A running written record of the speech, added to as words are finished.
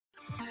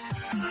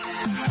Hello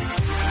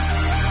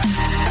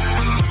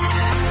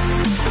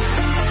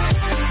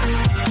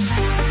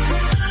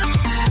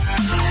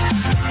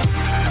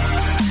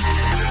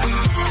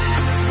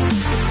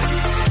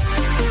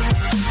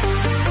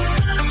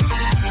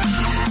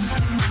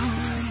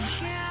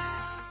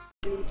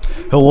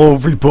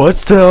everybody,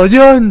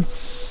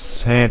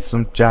 stallions!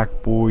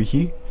 HandsomeJackBoy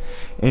here,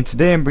 and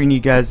today I'm bringing you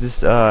guys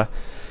this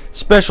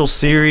special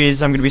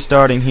series I'm going to be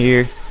starting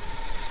here.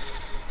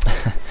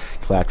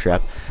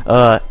 Claptrap.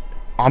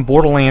 On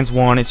Borderlands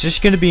 1, it's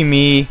just going to be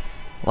me,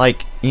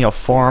 like, you know,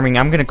 farming.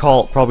 I'm going to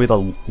call it probably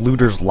the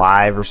Looters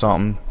Live or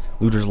something.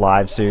 Looters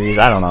Live series,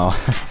 I don't know.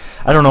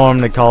 I don't know what I'm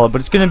going to call it, but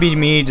it's going to be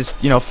me just,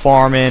 you know,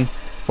 farming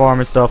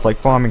stuff like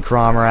farming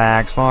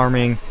Crawmerax,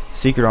 farming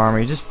Secret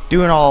Armory, just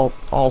doing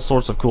all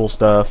sorts of cool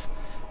stuff.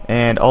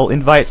 And I'll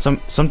invite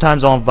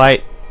sometimes I'll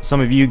invite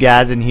some of you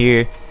guys in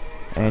here,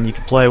 and you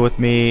can play with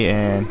me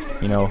and,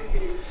 you know,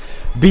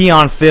 be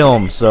on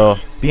film, so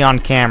be on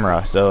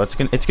camera. So it's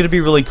gonna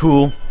be really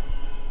cool.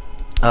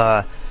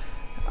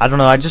 I don't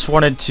know, I just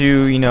wanted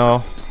to, you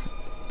know,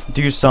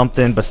 do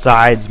something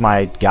besides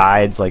my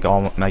guides, like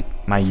all my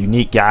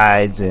unique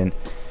guides and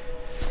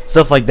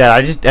stuff like that.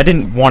 I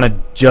didn't want to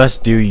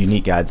just do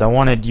unique guides. I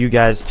wanted you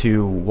guys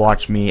to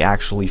watch me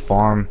actually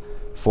farm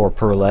for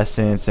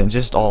pearlescence and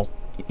just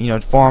you know,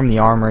 farm the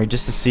armory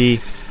just to see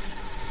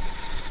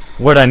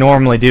what I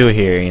normally do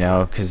here, you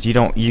know, because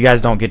you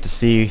guys don't get to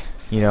see,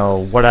 you know,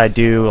 what I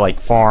do, like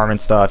farm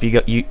and stuff.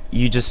 You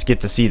just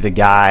get to see the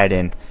guide,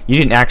 and you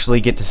didn't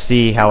actually get to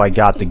see how I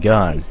got the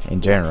gun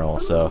in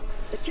general. So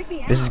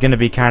this is going to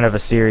be kind of a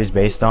series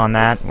based on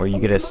that, where you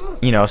get to,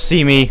 you know,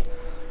 see me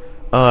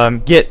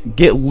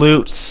get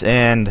loots,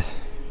 and,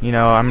 you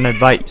know, I'm gonna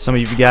invite some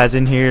of you guys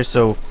in here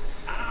so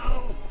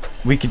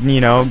we can,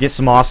 you know, get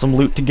some awesome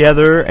loot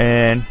together.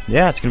 And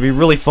yeah, it's gonna be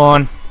really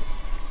fun.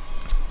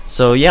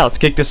 So yeah, let's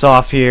kick this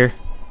off here.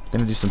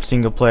 Gonna do some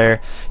single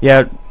player.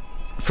 Yeah,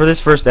 for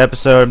this first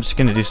episode I'm just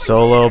gonna do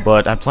solo,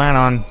 but I plan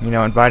on, you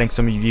know, inviting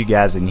some of you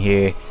guys in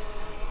here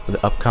for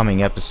the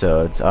upcoming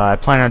episodes. I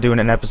plan on doing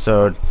an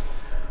episode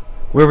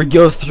where we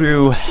go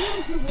through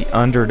the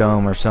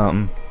Underdome or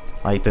something,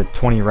 like the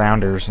 20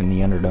 rounders in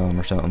the Underdome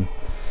or something,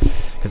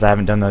 because I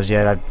haven't done those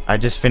yet. I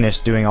just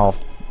finished doing all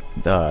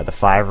the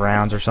 5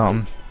 rounds or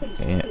something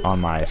on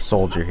my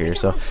soldier here.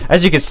 So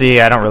as you can see,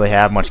 I don't really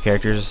have much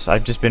characters.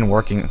 I've just been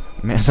working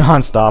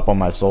non-stop on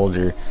my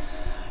soldier.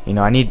 You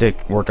know, I need to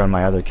work on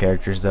my other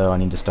characters though. I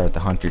need to start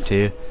the hunter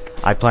too.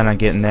 I plan on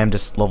getting them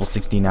to level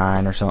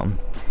 69 or something.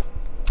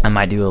 I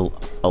might do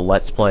a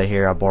let's play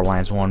here at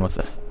Borderlands 1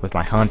 with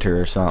my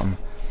hunter or something.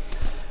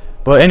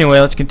 But anyway,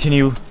 let's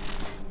continue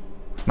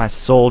my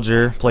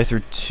soldier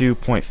playthrough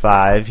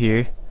 2.5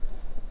 here.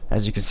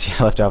 As you can see,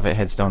 I left off at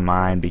Headstone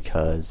Mine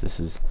because this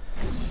is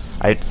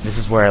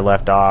where I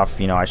left off.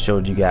 You know, I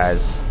showed you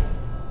guys.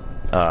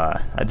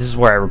 This is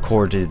where I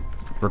recorded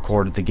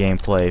the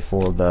gameplay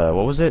for the,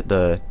 what was it?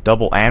 The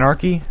Double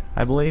Anarchy,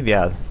 I believe.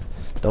 Yeah,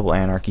 Double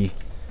Anarchy.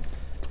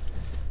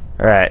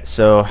 All right,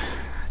 so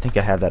I think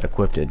I have that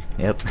equipped.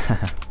 Yep.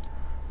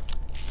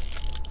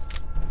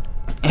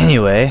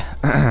 Anyway,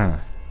 let's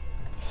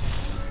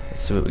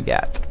see what we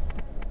got.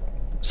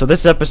 So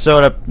this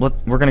episode,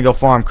 we're gonna go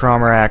farm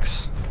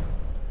Crawmerax,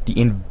 the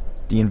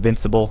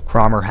Invincible.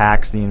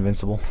 Crawmerax, the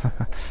Invincible.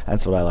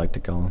 That's what I like to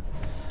call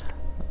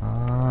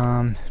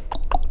him.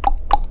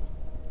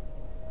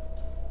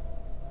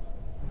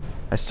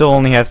 I still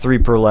only have 3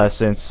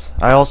 pearlescence.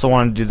 I also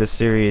wanted to do this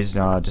series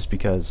just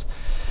because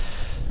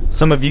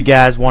some of you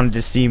guys wanted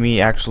to see me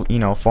actually, you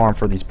know, farm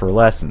for these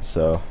pearlescence.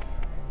 So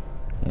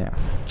yeah,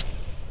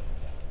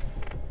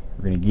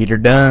 we're gonna get her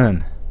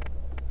done.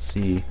 Let's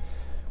see.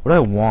 What do I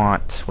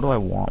want? What do I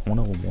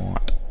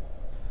want?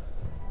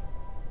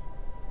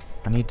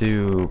 I need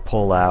to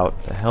pull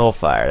out the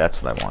Hellfire.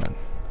 That's what I wanted.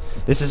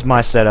 This is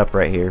my setup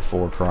right here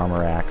for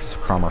Crawmerax.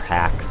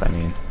 Crawmerax, I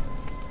mean.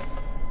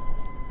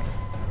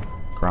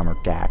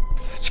 Crawmerax.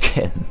 Just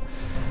kidding.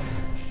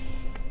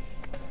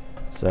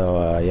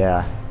 So,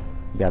 yeah.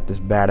 We got this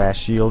badass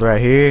shield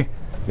right here.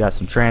 We got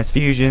some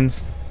transfusions.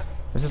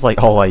 This is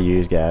like all I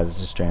use, guys. It's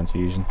just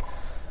transfusion.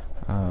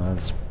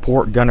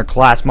 Support gunner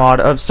class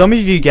mod. Some of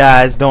you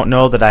guys don't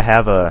know that I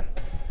have a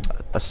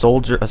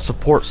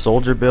support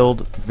soldier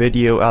build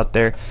video out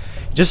there.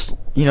 Just,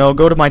 you know,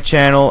 go to my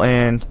channel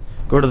and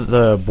go to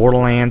the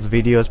Borderlands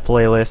videos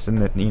playlist,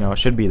 and you know, it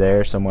should be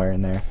there somewhere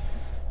in there.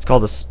 It's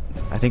called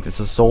I think it's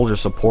a soldier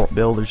support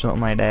build or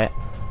something like that.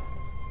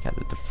 Got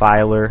the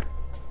defiler.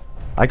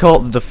 I call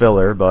it the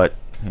defiller, but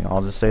you know,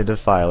 I'll just say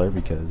defiler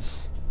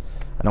because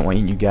I don't want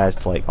you guys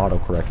to like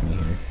autocorrect me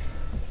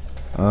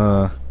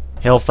here.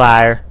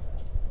 Hellfire,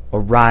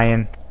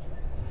 Orion,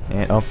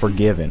 and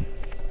Unforgiven.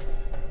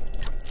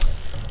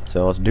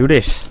 So let's do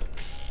this.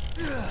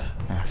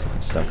 Ah,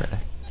 fucking stuck right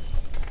there.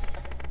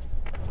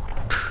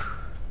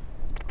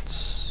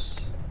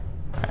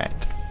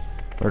 Alright.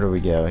 Where do we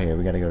go here?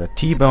 We gotta go to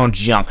T-Bone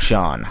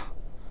Junction.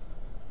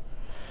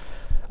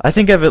 I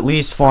think I've at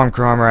least farmed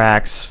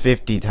Crawmerax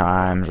 50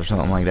 times or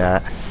something like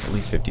that. At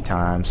least 50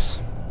 times.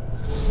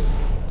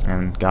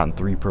 And gotten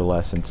 3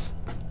 pearlescence.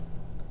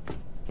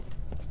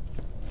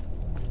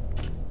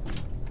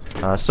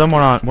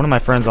 one of my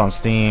friends on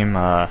Steam,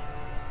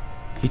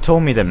 he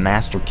told me that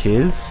Master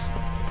Kiz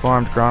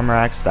farmed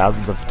Crawmerax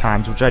thousands of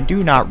times, which I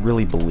do not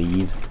really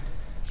believe.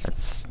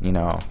 That's, you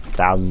know,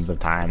 thousands of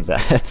times.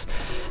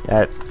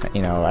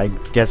 You know, I'm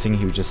guessing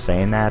he was just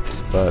saying that,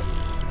 but,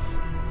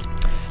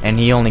 and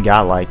he only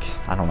got like,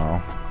 I don't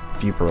know, a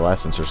few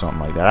pearlescents or something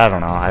like that. I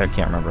don't know. I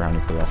can't remember how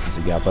many pearlescents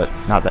he got, but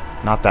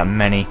not that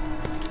many.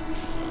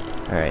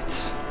 All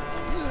right.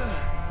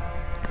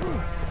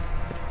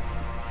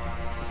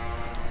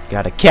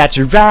 Gotta catch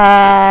a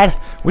ride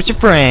with your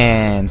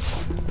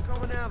friends.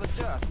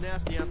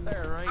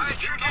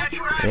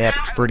 Yep,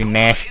 it's pretty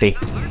nasty.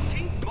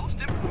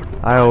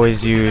 I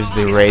always use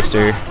the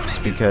eraser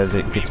just because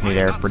it gets me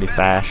there pretty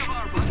fast.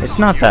 It's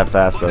not that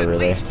fast though,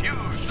 really.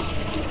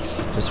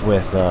 Just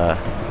with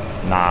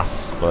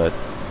NOS, but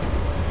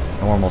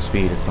normal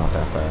speed, it's not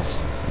that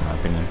fast, in my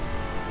opinion.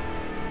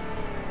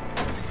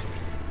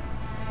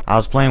 I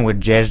was playing with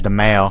Jez the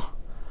Male,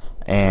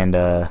 and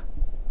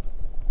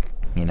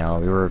you know,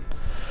 we were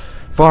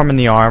farming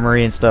the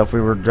armory and stuff. We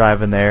were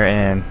driving there,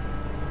 and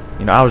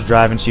you know, I was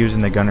driving, she was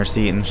in the gunner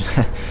seat, and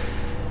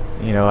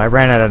you know, I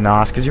ran out of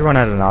NOS, because you run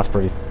out of NOS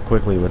pretty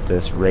quickly with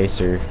this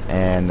racer,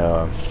 and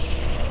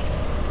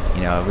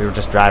you know, we were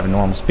just driving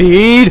normal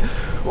speed.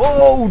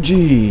 Oh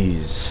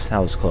jeez, that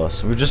was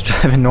close. We were just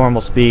driving normal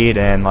speed,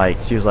 and like,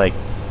 she was like,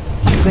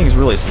 this thing's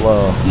really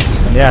slow.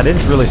 And yeah, it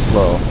is really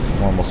slow,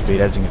 normal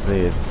speed. As you can see,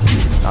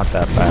 it's not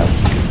that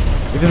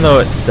fast. Even though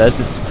it says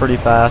it's pretty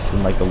fast,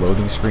 and like the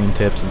loading screen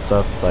tips and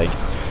stuff, it's like,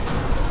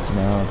 you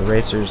know, the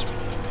racer's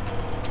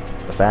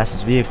the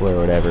fastest vehicle or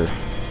whatever.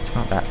 It's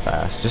not that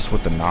fast, just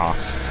with the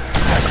NOS.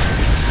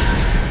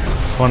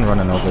 It's fun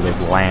running over those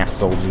Lance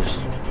soldiers.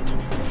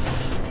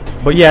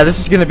 But yeah, this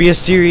is going to be a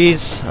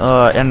series.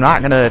 I'm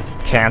not going to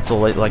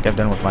cancel it like I've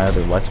done with my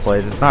other Let's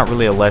Plays. It's not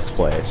really a Let's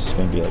Play, it's just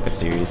going to be like a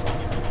series.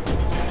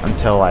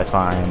 Until I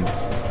find,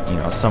 you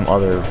know, some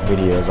other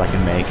videos I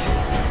can make.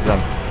 'Cause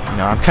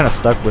I'm kind of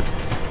stuck with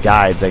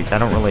guides. I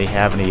don't really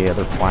have any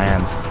other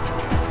plans,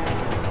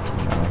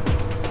 you know,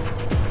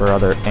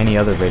 for any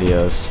other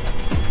videos.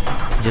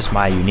 Just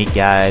my unique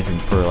guides and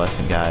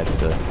pearlescent guides.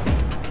 So,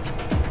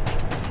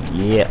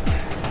 yeah.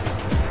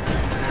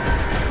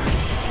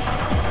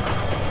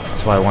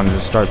 That's why I wanted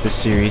to start this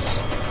series.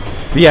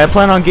 But yeah, I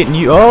plan on getting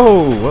you.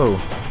 Oh, whoa!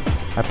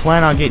 I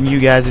plan on getting you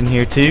guys in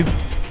here too.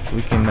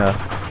 We can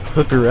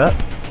hook her up.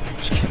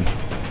 Just kidding.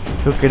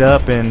 Hook it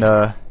up and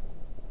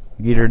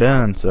get her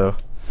done. So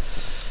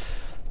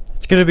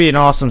it's gonna be an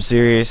awesome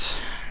series.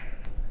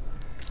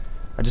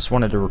 I just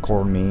wanted to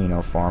record me, you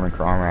know, farming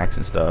Crawmerax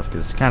and stuff,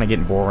 because it's kind of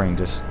getting boring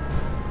just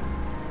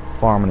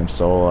farming him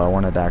solo. I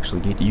wanted to actually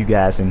get you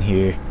guys in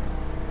here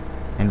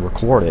and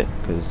record it,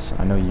 because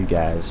I know you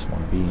guys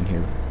want to be in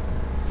here.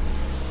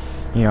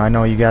 You know, I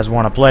know you guys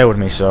want to play with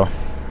me, so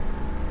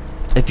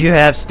if you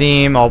have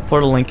Steam, I'll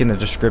put a link in the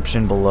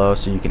description below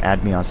so you can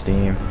add me on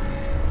Steam.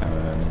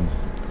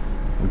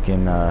 We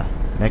can,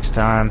 next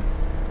time,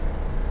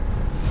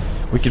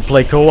 we can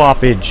play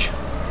co-opage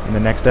in the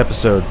next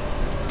episode.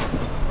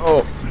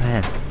 Oh,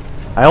 man.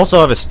 I also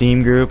have a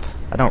Steam group.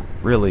 I don't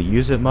really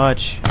use it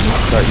much. I need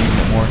to start using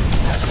it more.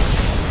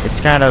 It's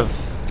kind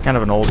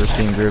of an older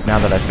Steam group now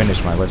that I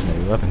finished my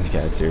Legendary Weapons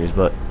Guide series,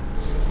 but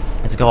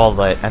it's called,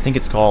 I think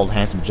it's called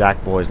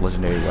HandsomeJackBoy's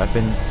Legendary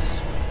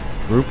Weapons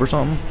group or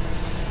something.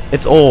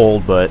 It's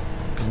old, but,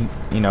 cause,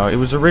 you know, it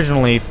was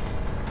originally,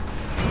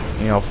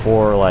 you know,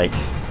 for, like,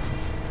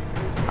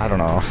 I don't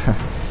know.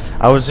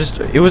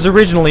 It was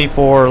originally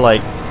for,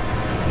 like,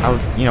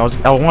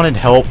 I wanted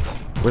help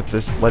with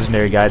this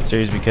Legendary Guide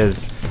series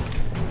because,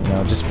 you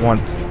know, just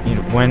once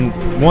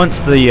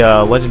the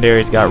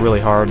legendaries got really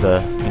hard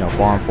to, you know,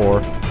 farm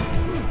for,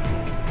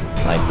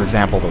 like, for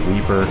example, the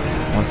Reaper,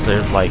 once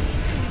there's, like,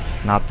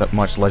 not that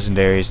much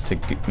legendaries to,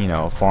 you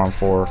know, farm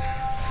for,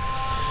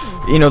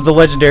 you know, the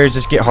legendaries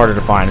just get harder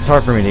to find. It's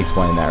hard for me to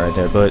explain that right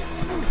there, but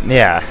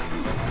yeah,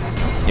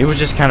 it was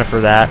just kind of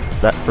for that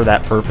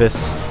purpose.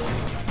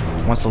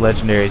 Once the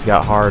legendaries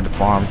got hard to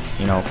farm,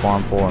 you know,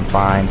 farm for and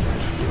find,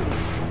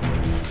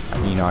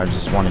 you know, I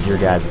just wanted your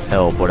guys'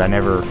 help, but I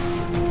never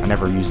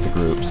used the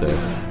group, so.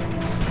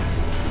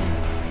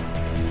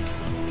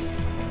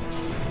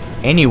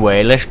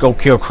 Anyway, let's go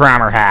kill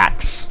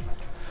Crawmerax.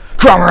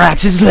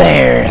 Crawmerax is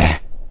there!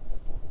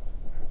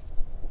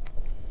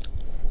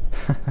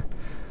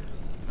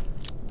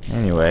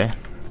 Anyway,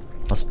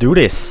 let's do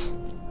this.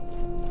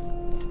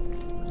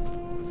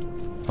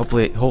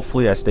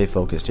 Hopefully I stay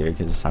focused here,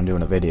 because I'm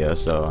doing a video,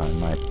 so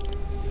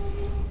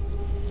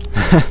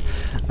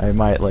I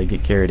might like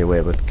get carried away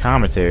with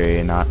commentary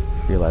and not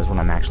realize what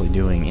I'm actually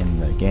doing in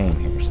the game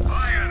here. So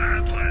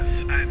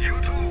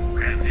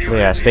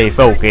hopefully I stay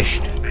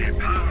focused.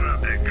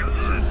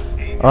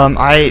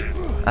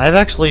 I've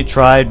actually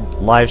tried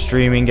live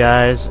streaming,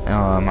 guys.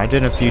 I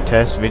did a few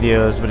test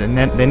videos, but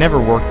they never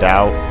worked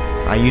out.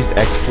 I used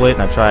XSplit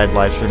and I tried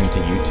live streaming to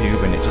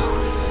YouTube, and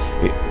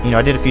you know,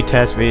 I did a few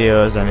test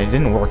videos and it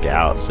didn't work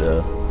out.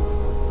 So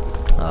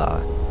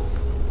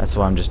that's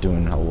why I'm just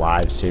doing a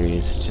live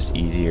series. It's just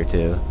easier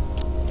too.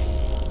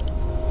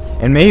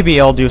 And maybe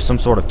I'll do some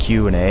sort of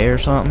Q&A or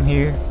something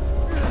here.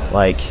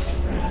 Like,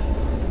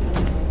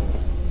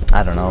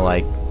 I don't know,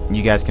 like,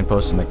 you guys can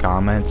post in the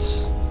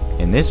comments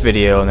in this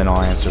video, and then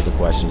I'll answer the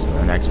questions in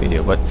the next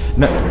video. But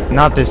no,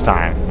 not this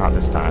time, but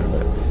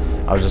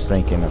I was just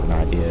thinking of an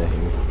idea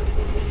here.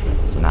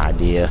 It's an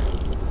idea.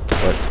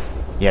 But,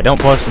 yeah, don't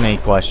post any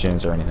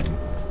questions or anything.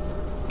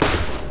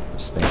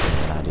 Just thinking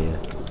of an idea.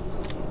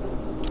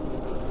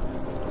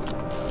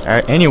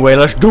 Alright, anyway,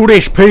 let's do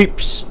this,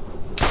 peeps!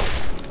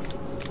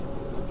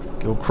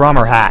 Go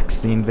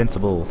Crawmerax, the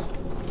invincible.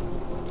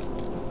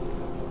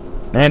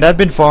 And I've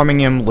been farming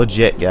him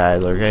legit,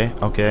 guys,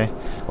 okay?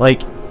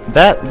 Like,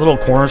 that little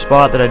corner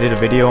spot that I did a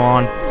video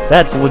on,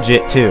 that's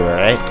legit too,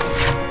 alright?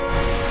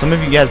 Some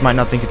of you guys might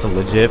not think it's a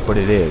legit, but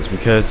it is,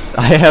 because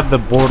I have the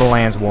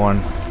Borderlands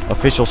 1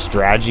 official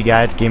strategy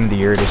guide, Game of the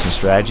Year edition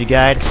strategy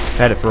guide. I've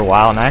had it for a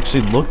while, and I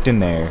actually looked in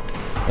there,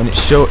 and it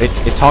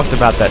talked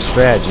about that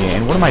strategy.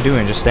 And what am I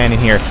doing? Just standing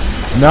here.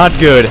 Not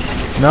good.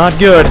 Not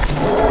good.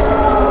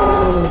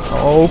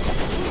 Oh.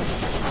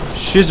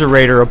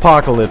 Shizerator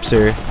apocalypse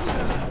here.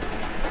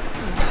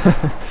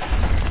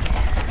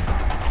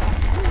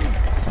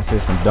 I say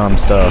some dumb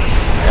stuff.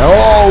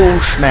 Oh,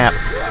 snap.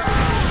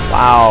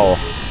 Wow.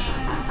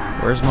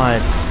 Where's my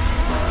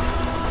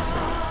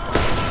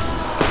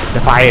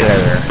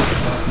Divider?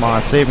 Come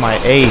on, save my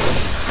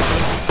ace.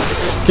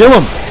 Kill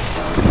him!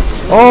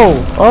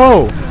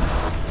 Oh!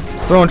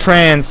 Throwing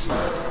trans.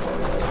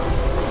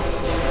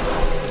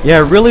 Yeah, I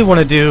really want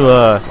to do,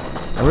 I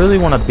really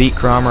want to beat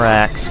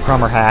Crawmerax.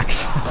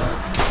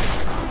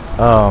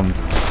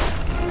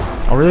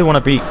 I really want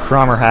to beat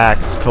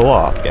Crawmerax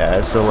co-op,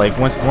 guys. So, like,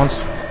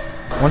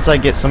 once I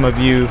get some of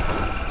you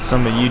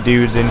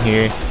dudes in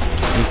here,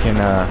 you can,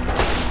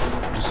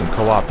 do some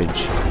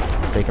co-opage.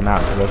 Take him out,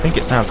 because I think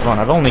it sounds fun.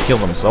 I've only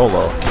killed him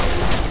solo.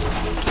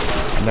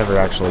 I've never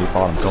actually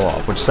fought him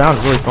co-op, which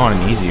sounds really fun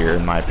and easier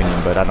in my opinion,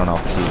 but I don't know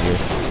if it's easier.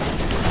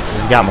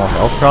 He's got more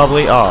health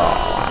probably. Oh,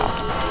 wow.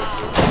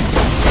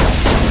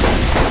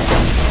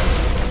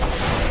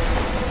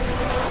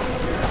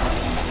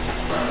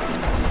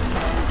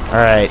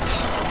 Alright.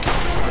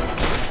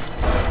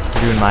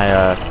 Doing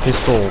my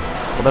pistol,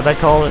 what did I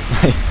call it?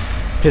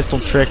 Pistol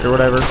trick or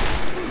whatever.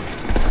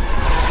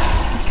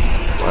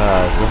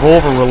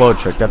 Revolver reload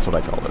trick, that's what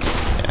I called it.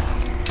 Yeah.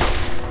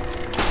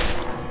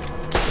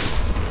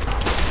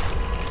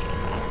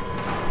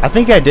 I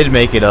think I did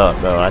make it up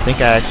though. I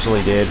think I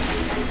actually did.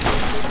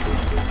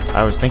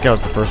 I think I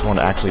was the first one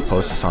to actually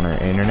post this on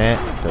the internet,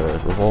 the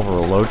revolver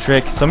reload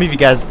trick. Some of you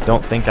guys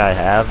don't think I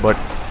have, but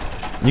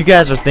you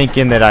guys are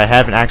thinking that I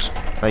haven't actually,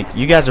 like,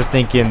 you guys are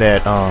thinking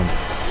that,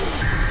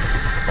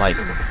 like,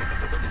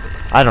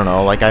 I don't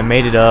know, like I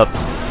made it up.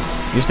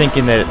 You're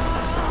thinking that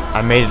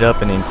I made it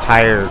up an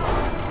entire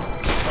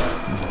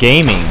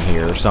gaming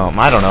here or something.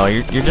 I don't know.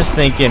 You're just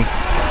thinking.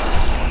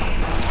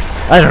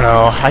 I don't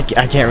know. I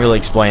can't really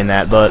explain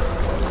that, but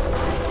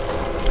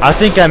I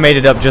think I made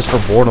it up just for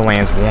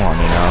Borderlands 1. You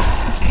know,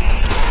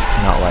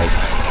 not like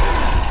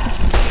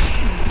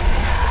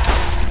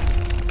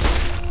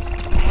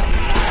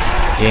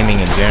gaming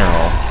in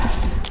general.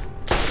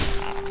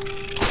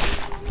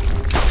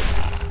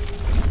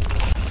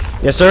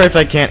 Yeah, sorry if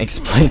I can't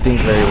explain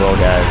things very well,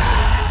 guys.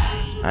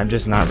 I'm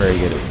just not very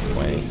good at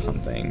explaining some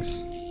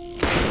things.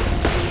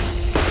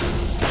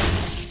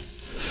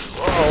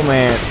 Oh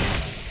man.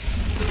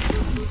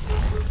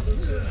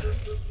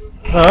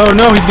 Oh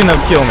no, he's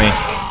gonna kill me.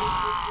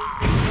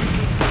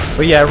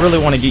 But yeah, I really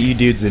want to get you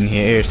dudes in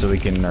here so we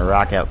can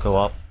rock out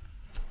co-op.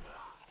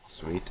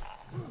 Sweet.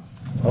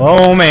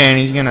 Oh man,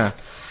 he's gonna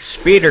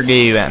speeder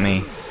give at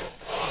me.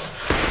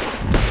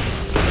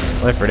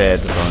 Left 4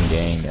 Dead's a fun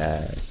game,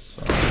 guys.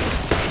 So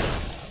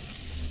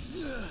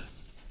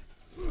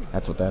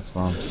that's what that's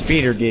from.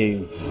 Speeder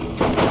give.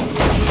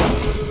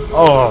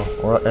 Oh,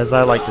 or as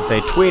I like to say,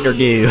 tweeter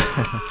give.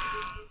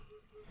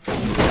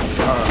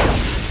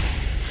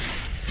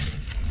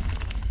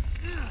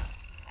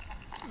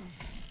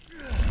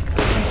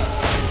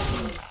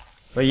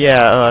 But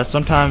yeah,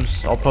 sometimes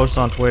I'll post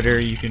on Twitter.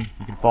 You can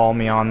follow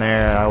me on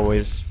there. I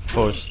always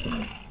post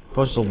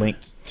a link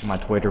to my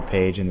Twitter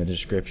page in the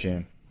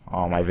description.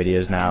 All my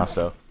videos now.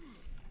 So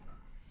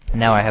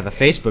now I have a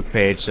Facebook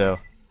page, so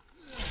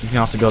you can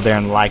also go there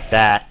and like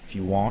that if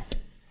you want.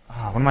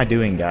 Oh, what am I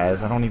doing,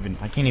 guys? I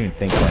can't even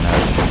think right now.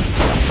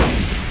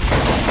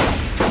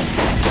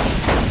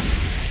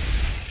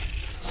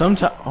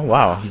 Oh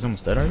wow, he's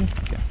almost dead already?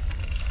 Okay.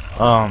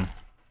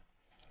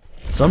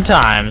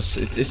 Sometimes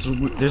there's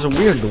a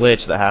weird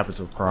glitch that happens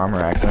with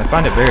Crawmerax, and I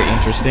find it very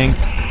interesting.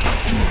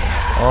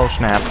 Oh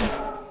snap!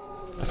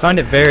 I find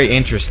it very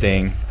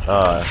interesting.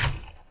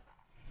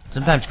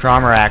 Sometimes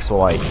Crawmerax will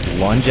like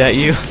lunge at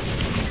you.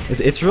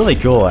 It's really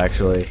cool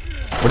actually,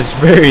 but it's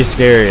very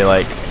scary.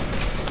 Like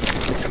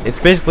it's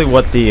basically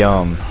what the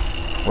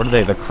what are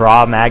they? The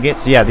craw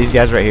maggots? Yeah, these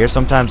guys right here.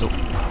 Sometimes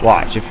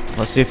watch.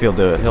 Let's see if he'll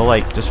do it. He'll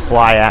like just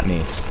fly at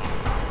me.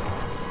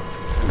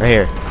 Right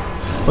here.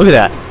 Look at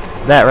that.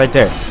 That right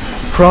there.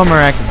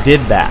 Crawmerax did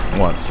that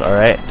once,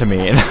 alright, to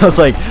me. And I was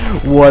like,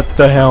 what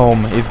the hell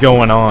is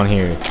going on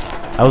here?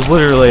 I was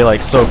literally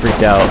like so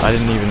freaked out. I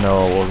didn't even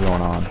know what was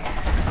going on.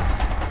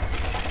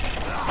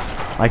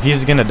 Like he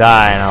was gonna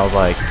die, and I was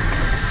like,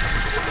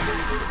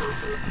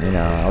 you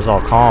know, I was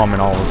all calm,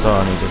 and all of a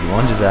sudden he just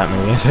lunges at me.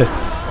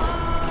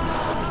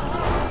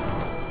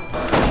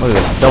 Look at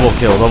this, double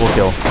kill, double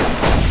kill.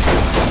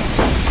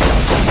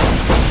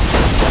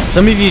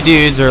 Some of you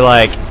dudes are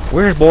like,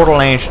 where's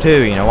Borderlands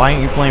 2? You know, why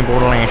aren't you playing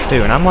Borderlands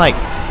 2? And I'm like,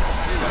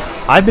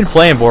 I've been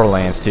playing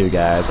Borderlands 2,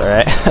 guys,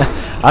 alright?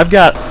 I've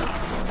got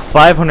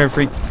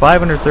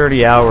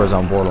 530 hours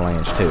on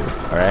Borderlands 2,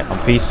 alright? On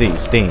PC,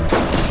 Steam.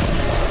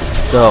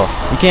 So,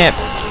 you can't...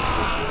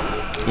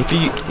 If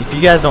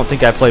you guys don't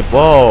think I play...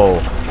 Whoa!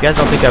 If you guys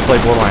don't think I play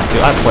Borderlands 2,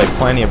 I've played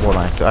plenty of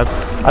Borderlands 2.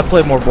 I've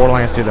played more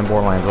Borderlands 2 than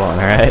Borderlands 1,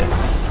 alright?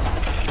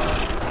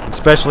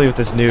 Especially with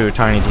this new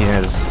Tiny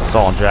Tina's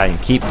Assault on Dragon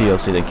Keep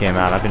DLC that came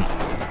out.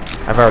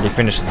 I've already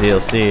finished the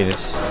DLC. It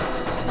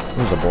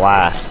was a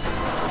blast.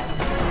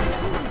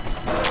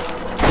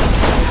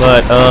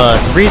 But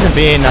the reason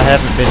being I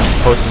haven't been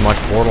posting much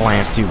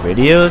Borderlands 2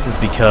 videos is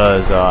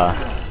because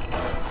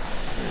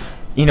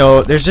you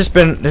know, there's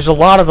a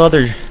lot of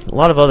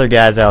other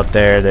guys out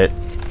there that,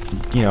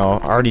 you know,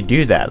 already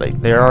do that.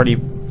 Like they already,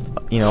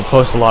 you know,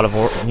 post a lot of,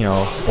 you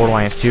know,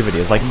 Borderlands 2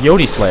 videos. Like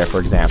Yodi Slayer, for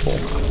example.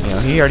 You know,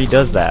 he already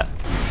does that.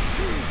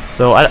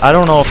 So I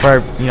don't know if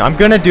I'm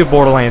gonna do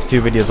Borderlands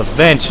 2 videos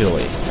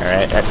eventually. All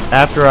right,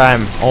 after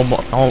I'm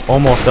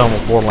almost done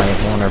with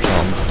Borderlands 1 or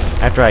something.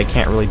 After I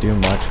can't really do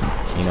much,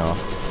 you know,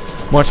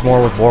 much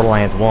more with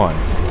Borderlands 1.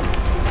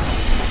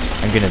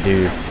 I'm gonna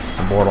do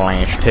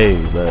Borderlands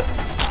 2, but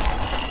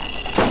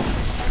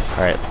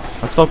all right,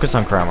 let's focus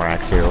on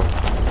Crawmerax here.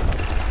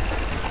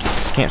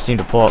 Just can't seem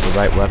to pull out the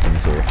right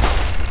weapons here.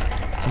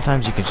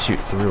 Sometimes you can shoot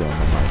through him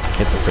and like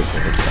hit the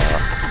freaking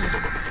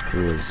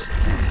through his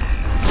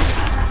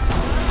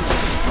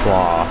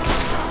claw.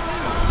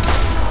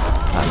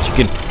 But you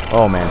can.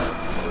 Oh man,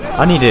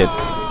 I need to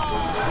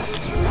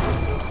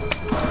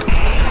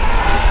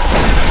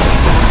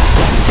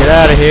get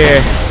out of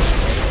here.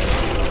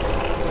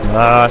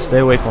 Stay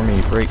away from me,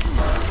 you freak.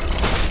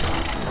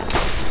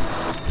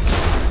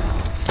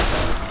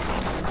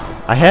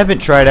 I haven't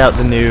tried out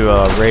the new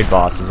raid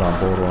bosses on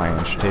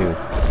Borderlands 2.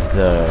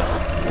 The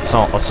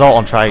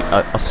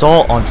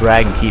Assault on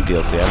Dragon Keep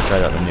DLC. I haven't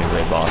tried out the new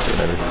raid boss or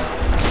whatever.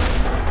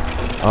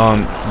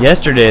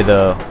 Yesterday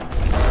though,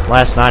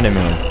 last night I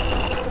mean,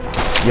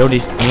 me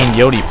and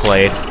Yodi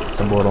played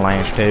some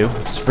Borderlands 2.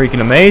 It's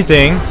freaking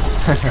amazing.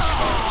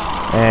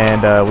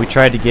 And we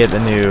tried to get the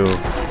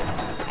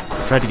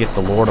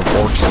Lord of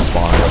Orcs to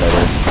spawn or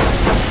whatever,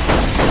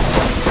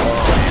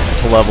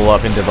 to level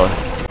up into the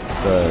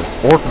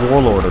Orc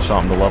Warlord or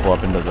something, to level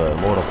up into the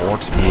Lord of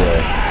Orcs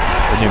via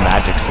the new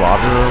Magic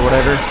Slaughter or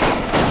whatever.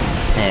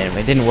 And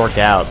it didn't work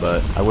out,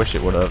 but I wish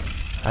it would have.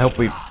 I hope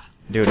we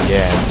do it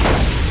again.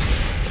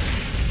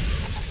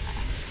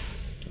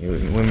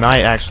 We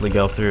might actually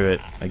go through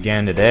it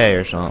again today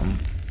or something.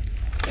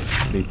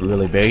 It'd be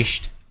really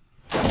based.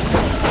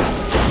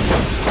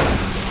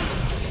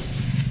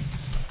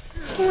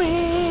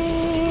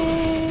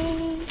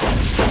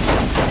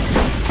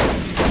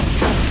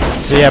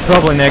 So yeah,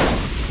 probably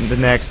the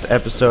next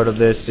episode of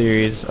this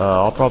series,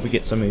 I'll probably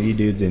get some of you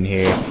dudes in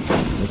here.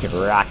 We can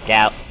rock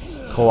out,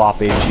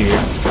 co-op-ish here,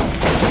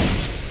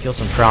 kill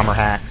some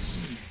Crawmerax.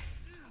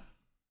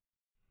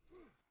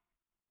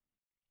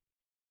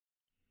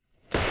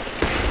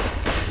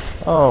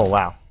 Oh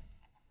wow!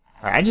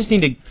 Alright, I just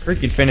need to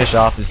freaking finish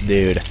off this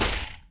dude.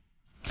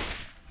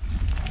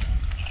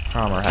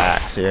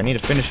 Crawmerax here. I need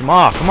to finish him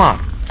off. Come on,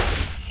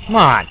 come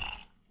on.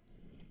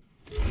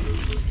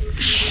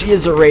 She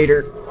is a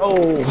raider.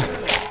 Oh.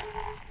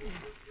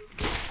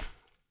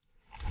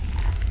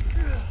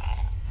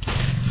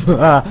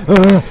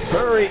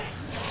 Hurry!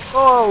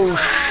 Oh,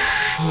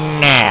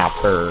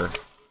 snapper!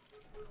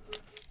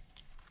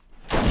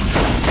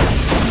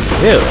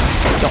 Ew!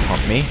 Don't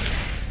hump me.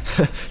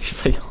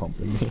 She's like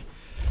humping me.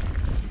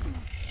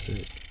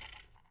 Sick.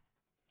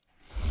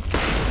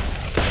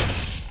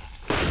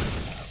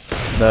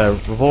 The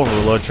revolver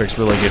reload trick's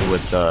really good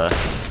with the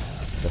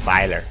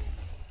filer.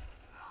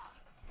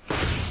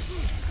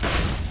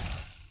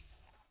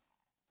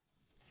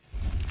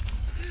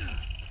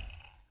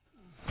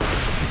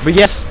 But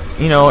yes,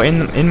 you know,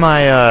 in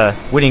my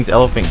Whitting's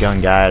Elephant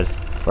Gun guide,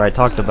 where I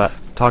talked about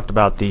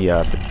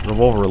the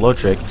revolver reload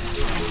trick,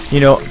 you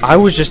know, I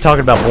was just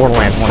talking about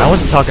Borderlands 1. I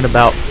wasn't talking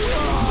about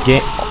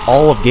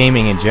all of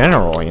gaming in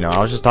general. You know, I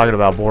was just talking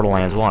about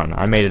Borderlands 1.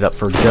 I made it up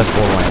for just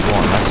Borderlands 1.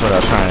 That's what I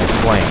was trying to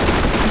explain.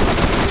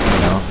 You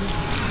know,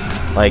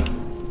 like,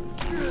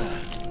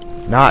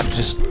 not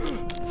just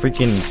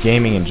freaking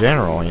gaming in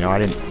general. You know, I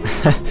didn't.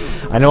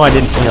 I know I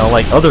didn't. You know,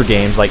 like other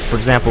games, like for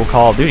example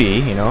Call of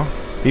Duty. You know.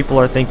 People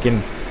are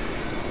thinking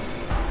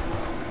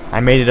I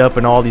made it up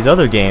in all these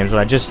other games, but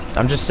I'm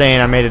just saying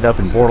I made it up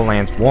in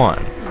Borderlands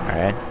 1,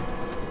 alright?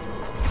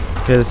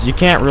 Because you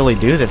can't really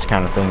do this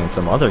kind of thing in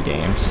some other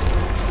games,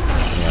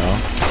 you know?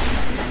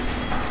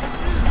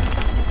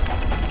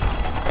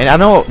 And I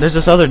know there's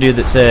this other dude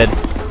that said,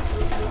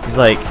 he's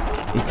like,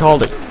 he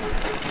called it,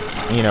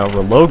 you know,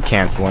 reload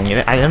canceling.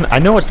 I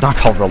know it's not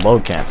called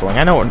reload canceling.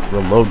 I know what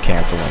reload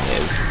canceling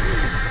is.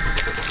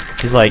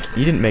 He's like,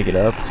 you didn't make it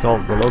up. It's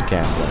called reload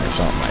canceling or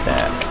something like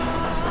that.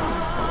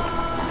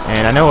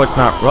 And I know it's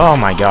not. Oh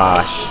my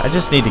gosh! I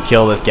just need to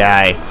kill this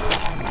guy.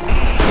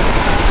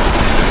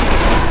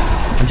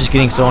 I'm just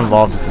getting so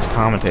involved with this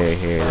commentary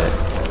here that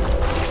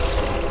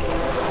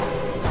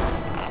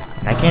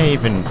I can't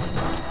even.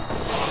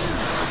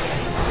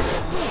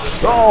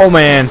 Oh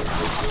man!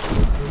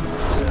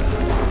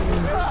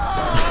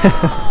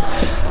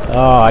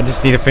 Oh, I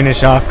just need to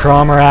finish off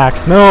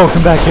Crawmerax. No,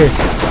 come back here.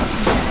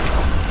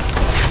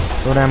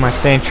 Go down my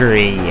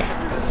sanctuary.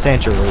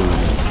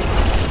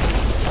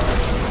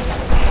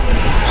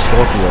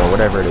 Scorpio,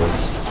 whatever it is.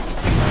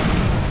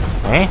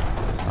 Eh?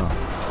 Oh.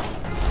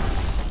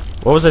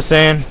 What was I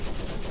saying?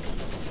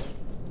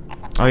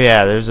 Oh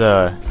yeah, there's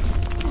a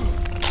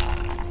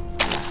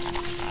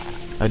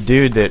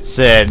dude that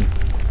said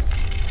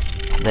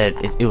that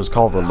it was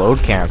called reload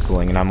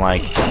canceling, and I'm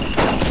like, dude,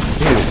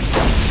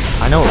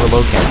 I know what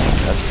reload canceling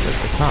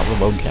is. It's not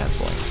reload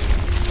canceling.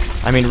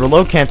 I mean,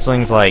 reload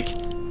canceling's like,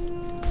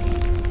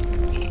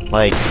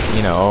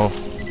 you know,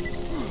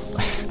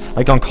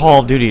 like on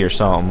Call of Duty or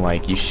something.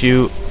 Like, you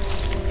shoot,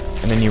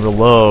 and then you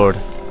reload,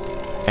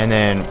 and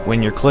then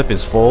when your clip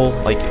is full,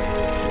 like,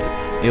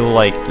 it will,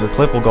 like, your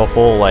clip will go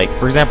full. Like,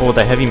 for example, with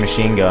a heavy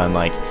machine gun,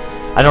 like,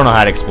 I don't know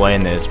how to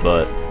explain this,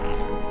 but,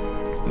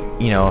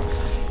 you know,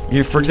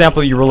 for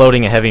example, you're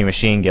reloading a heavy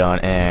machine gun,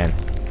 and,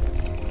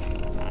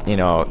 you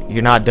know,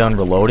 you're not done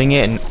reloading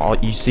it, and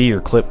you see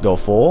your clip go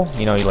full.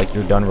 You know,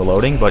 you're done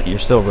reloading, but you're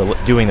still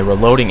doing the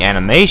reloading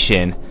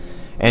animation,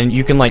 and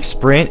you can, like,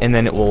 sprint, and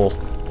then it'll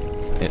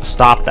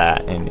stop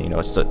that, and, you know,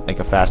 it's like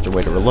a faster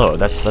way to reload.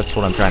 That's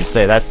what I'm trying to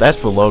say.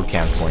 That's reload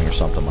canceling or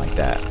something like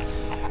that.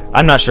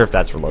 I'm not sure if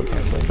that's reload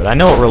canceling, but I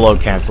know what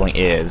reload canceling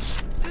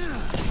is,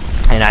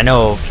 and I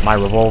know my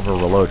revolver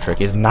reload trick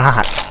is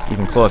not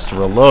even close to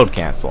reload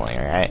canceling.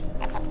 All right,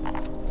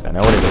 I know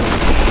what it is.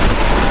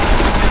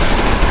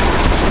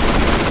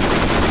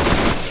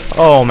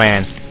 Oh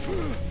man.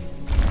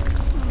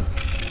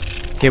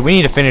 Okay, we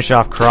need to finish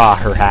off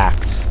her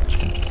hacks.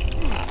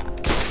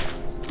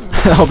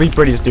 I'll be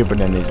pretty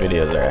stupid in these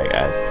videos, alright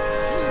guys.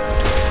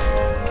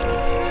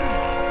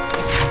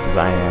 Because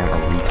I am a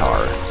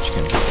retard.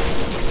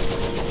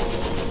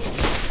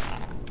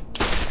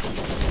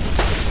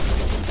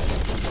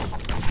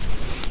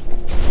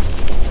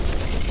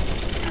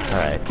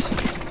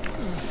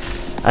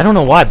 Alright. I don't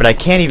know why, but I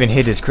can't even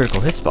hit his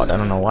critical hit spot. I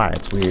don't know why.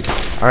 It's weird.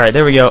 Alright,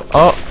 there we go.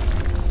 Oh!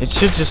 It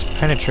should just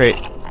penetrate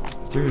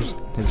through his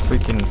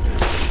freaking...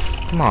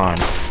 Come on.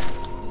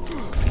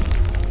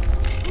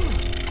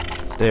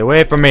 Stay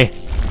away from me.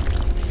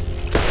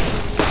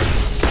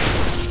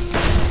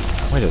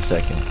 Wait a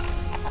second.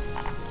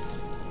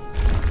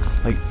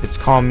 Like, it's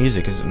calm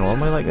music. Is it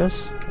normally like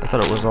this? I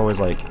thought it was always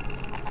like...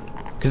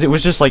 Because it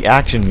was just like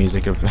action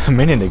music a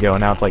minute ago,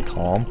 and now it's like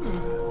calm.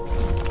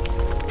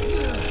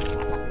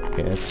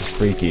 Okay, that's just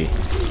freaky.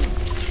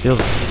 Feels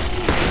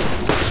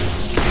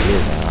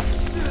weird now.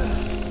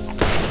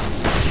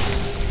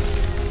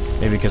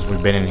 Maybe because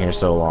we've been in here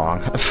so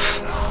long.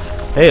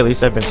 Hey, at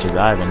least I've been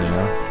surviving, you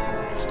know?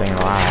 Staying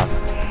alive.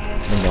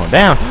 Been going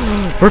down.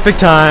 Perfect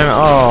time.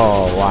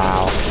 Oh,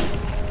 wow.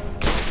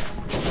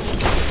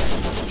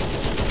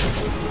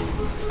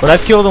 But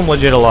I've killed him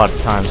legit a lot of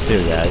times too,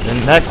 guys.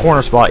 And that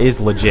corner spot is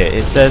legit.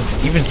 It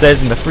even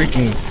says in the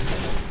freaking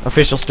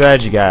official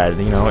strategy guide,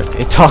 you know,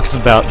 it talks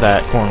about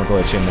that corner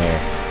glitch in there.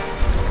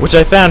 Which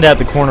I found out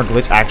the corner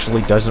glitch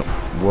actually doesn't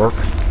work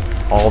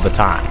all the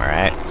time,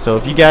 alright? So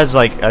if you guys,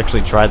 like,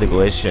 actually try the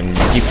glitch and you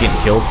keep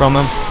getting killed from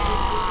him,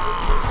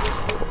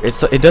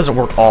 it doesn't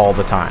work all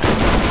the time.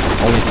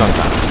 Only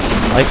sometimes.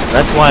 Like,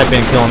 that's why I've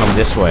been killing them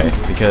this way,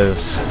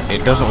 because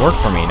it doesn't work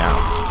for me now.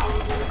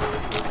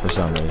 For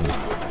some reason.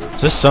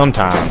 Just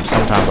sometimes.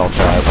 Sometimes I'll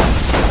try it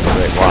once in a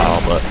great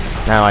while, but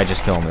now I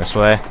just kill them this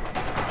way.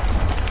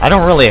 I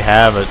don't really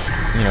have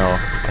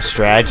a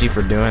strategy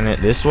for doing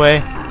it this way,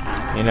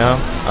 you know?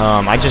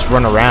 I just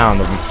run around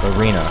the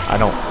arena. I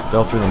don't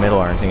go through the middle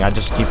or anything. I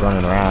just keep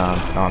running around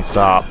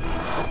non-stop.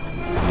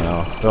 You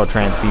know, throw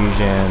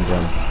transfusions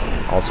and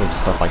all sorts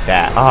of stuff like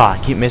that. Ah,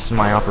 I keep missing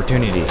my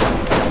opportunity. Maybe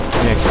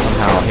I can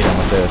somehow hit him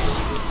with this.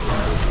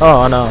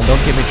 Oh no,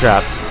 don't get me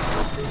trapped.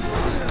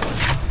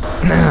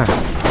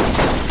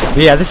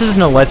 But yeah, this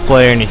isn't a Let's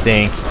Play or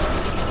anything.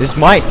 This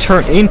might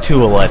turn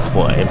into a Let's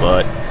Play,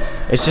 but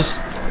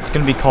it's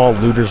gonna be called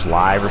Looters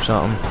Live or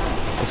something.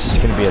 It's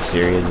just gonna be a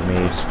series of me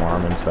just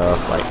farming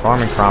stuff, like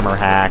farming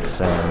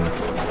Crawmerax and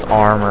the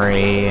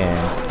Armory,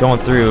 and going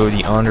through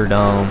the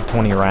Underdome,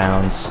 20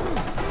 rounds.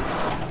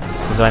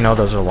 Because I know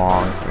those are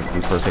long, it would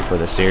be perfect for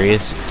this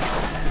series.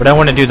 But I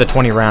want to do the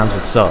 20 rounds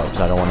with subs.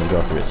 I don't want to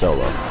go through it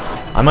solo.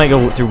 I might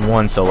go through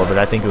one solo, but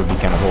I think it would be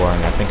kind of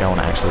boring. I think I want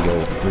to actually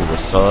go through with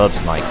subs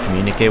and like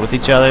communicate with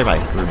each other,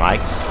 like through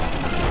mics.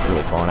 It's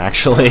really fun,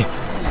 actually.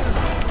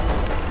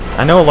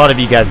 I know a lot of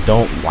you guys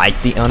don't like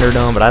the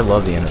Underdome, but I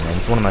love the Underdome.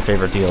 It's one of my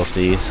favorite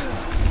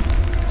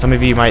DLCs. Some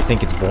of you might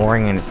think it's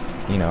boring, and it's,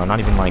 you know, not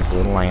even like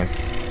Borderlands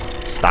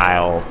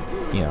style.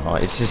 You know,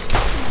 it's just,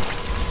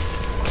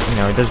 you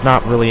know, there's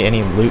not really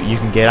any loot you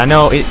can get. I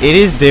know it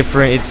is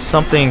different. It's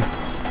something,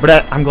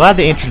 but I'm glad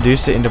they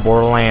introduced it into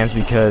Borderlands,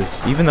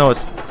 because even though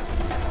it's,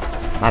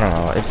 I don't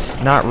know, it's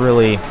not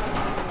really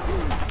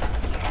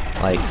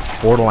like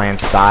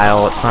Borderlands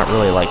style. It's not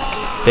really like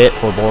fit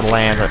for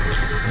Borderlands.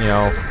 You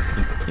know,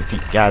 if you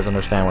guys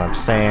understand what I'm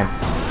saying,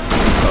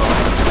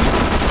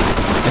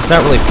 it's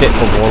not really fit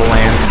for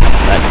Borderlands.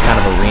 That kind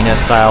of arena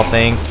style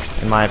thing,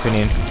 in my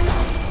opinion,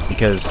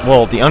 because,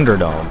 well, the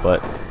Underdome,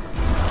 but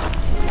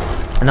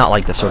not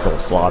like the Circle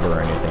of Slaughter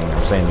or anything.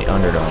 I'm saying the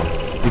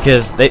Underdome,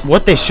 because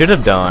what they should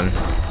have done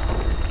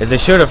is they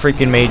should have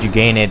freaking made you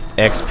gain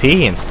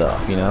XP and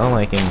stuff, you know,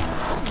 like,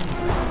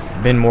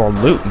 and been more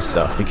loot and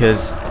stuff,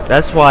 because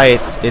that's why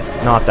it's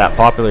not that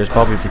popular. It's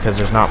probably because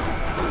there's not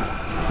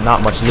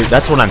much loot.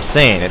 That's what I'm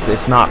saying.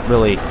 It's not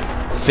really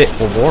fit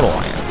for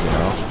Borderlands, you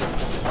know.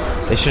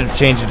 They should have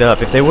changed it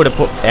up. If they would have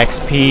put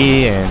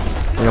XP and,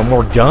 you know,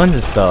 more guns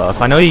and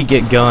stuff. I know you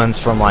get guns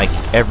from like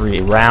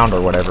every round or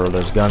whatever.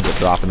 There's guns that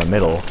drop in the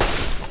middle.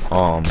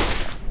 And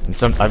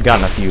I've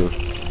gotten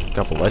a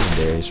couple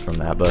legendaries from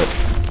that, but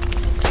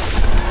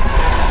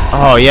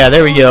oh yeah,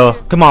 there we go.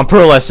 Come on,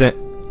 pearlescent.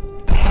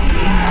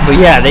 But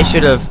yeah, they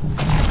should have.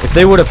 If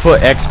they would have put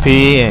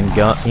XP and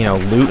gun, you know,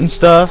 loot and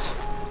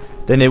stuff,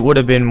 then it would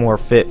have been more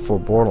fit for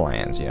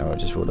Borderlands. You know, it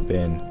just would have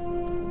been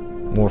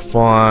more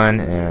fun.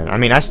 And I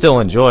mean, I still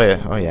enjoy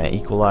it. Oh yeah,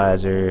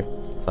 Equalizer,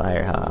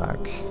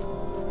 Firehawk.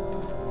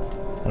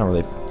 I don't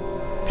really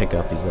pick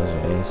up these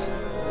legendaries.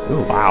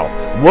 Ooh, wow.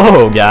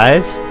 Whoa,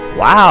 guys.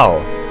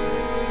 Wow.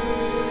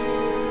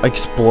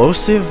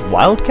 Explosive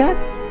Wildcat?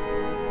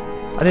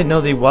 I didn't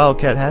know the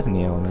Wildcat had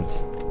any elements.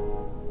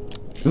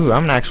 Ooh,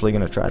 I'm actually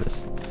gonna try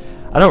this.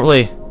 I don't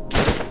really.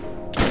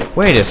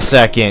 Wait a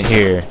second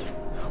here.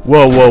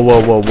 Whoa, whoa, whoa,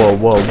 whoa, whoa,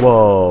 whoa,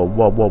 whoa,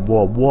 whoa, whoa,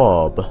 whoa,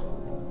 whoa.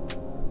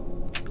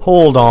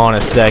 Hold on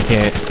a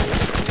second.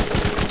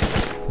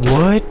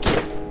 What?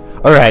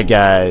 Alright,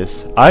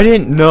 guys. I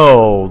didn't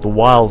know the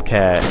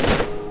Wildcat.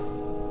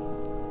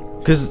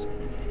 Because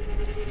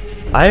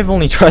I've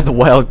only tried the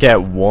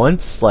Wildcat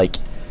once, like,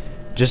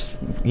 just,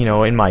 you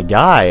know, in my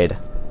guide.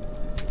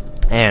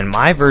 And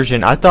my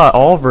version, I thought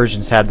all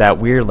versions had that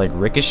weird, like,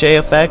 ricochet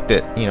effect,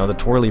 that, you know, the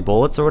twirly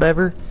bullets or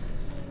whatever,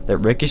 that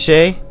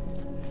ricochet.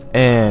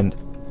 And,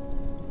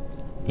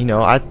 you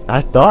know, I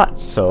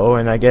thought so,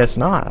 and I guess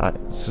not.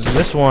 So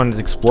this one is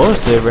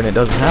explosive, and it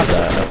doesn't have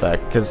that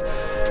effect, because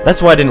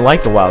that's why I didn't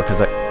like the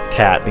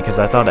Wildcat, because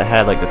I thought it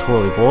had, like, the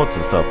twirly bullets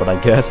and stuff, but I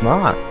guess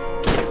not.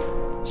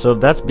 So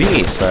that's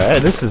beast,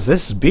 alright? This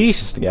is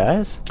beast,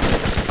 guys. I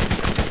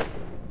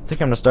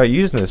think I'm gonna start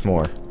using this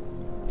more.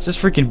 This is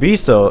freaking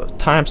beast, though.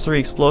 ×3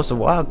 explosive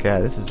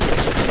Wildcat. This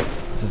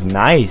is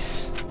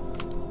nice.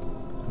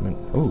 I mean,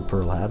 ooh,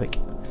 Pearl Havoc.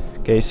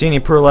 Okay, see any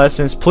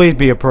pearlescents? Please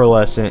be a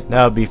pearlescent.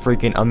 That would be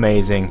freaking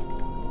amazing.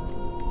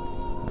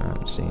 I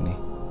don't see any.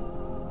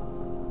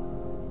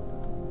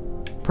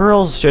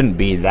 Pearls shouldn't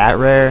be that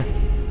rare.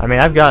 I mean,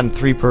 I've gotten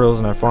 3 pearls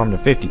and I've farmed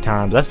them 50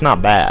 times. That's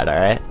not bad,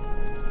 alright?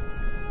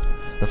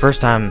 The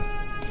first,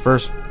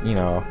 you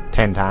know,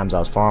 10 times I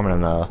was farming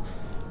them, though,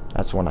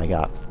 that's when I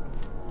got,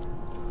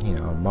 you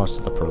know, most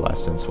of the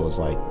pearlescents was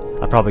like,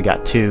 I probably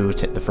got 2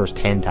 the first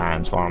 10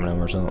 times farming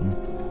them or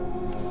something.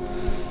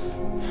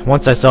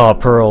 Once I saw a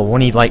pearl,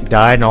 when he like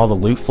died and all the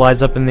loot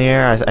flies up in the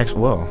air, I actually,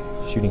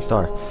 whoa, shooting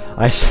star.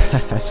 I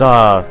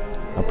saw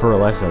a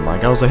pearlescent,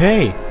 like, I was like,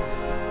 hey,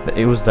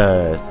 it was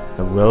the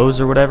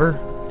rose or whatever,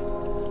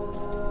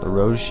 the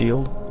rose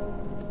shield.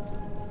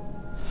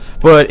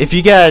 But if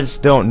you guys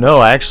don't know,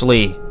 I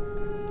actually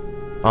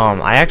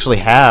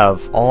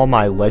have all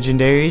my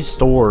legendaries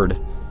stored.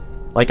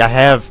 Like,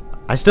 I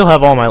still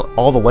have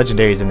all the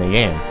legendaries in the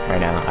game right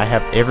now. I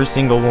have every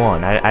single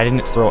one. I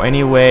didn't throw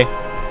any away.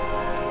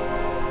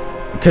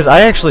 Because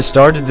I actually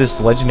started this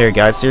legendary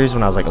guide series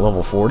when I was like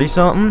level 40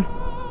 something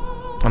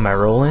on my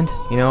Roland,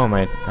 you know, on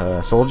my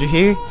soldier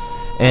here,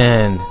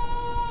 and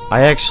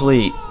I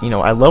actually, you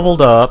know, I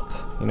leveled up,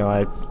 you know,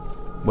 I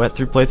went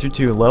through playthrough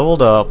 2,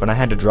 leveled up, and I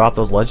had to drop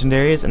those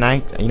legendaries, and I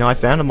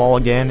found them all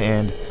again,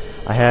 and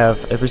I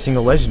have every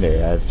single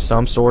legendary. I have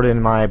some stored in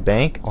my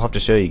bank. I'll have to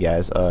show you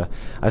guys. I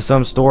have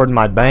some stored in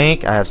my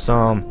bank. I have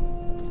some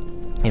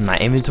in my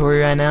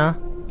inventory right now,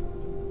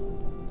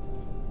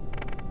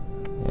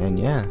 and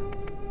yeah.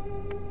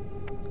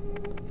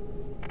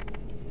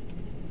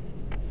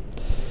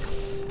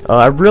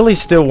 I really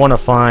still want to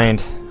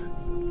find,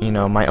 you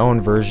know, my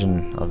own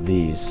version of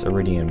these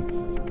Iridium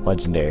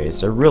legendaries.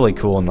 They're really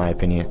cool in my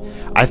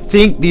opinion. I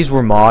think these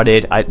were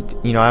modded.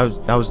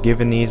 I was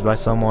given these by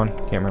someone.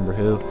 Can't remember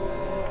who.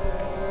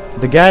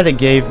 The guy that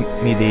gave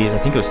me these, I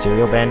think it was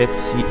Serial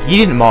Bandits. He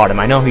didn't mod them.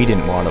 I know he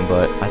didn't mod them,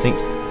 but I think,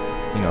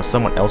 you know,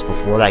 someone else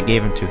before that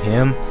gave them to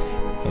him,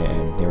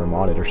 and they were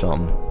modded or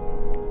something.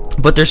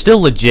 But they're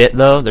still legit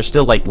though. They're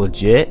still like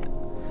legit.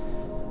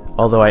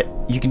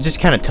 Although you can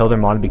just kind of tell they're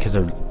modded because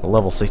they're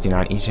level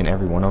 69 each and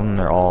every one of them.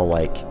 They're all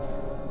like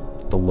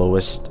the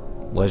lowest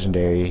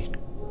legendary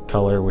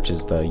color, which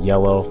is the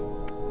yellow.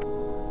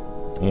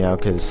 You know,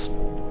 because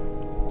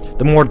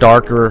the more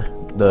darker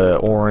the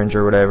orange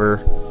or whatever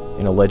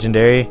in a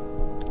legendary,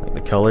 like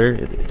the color,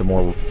 the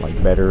more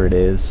like better it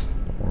is,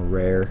 the more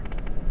rare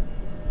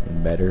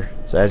and better.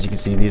 So as you can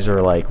see, these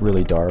are like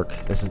really dark.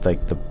 This is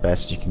like the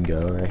best you can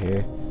go right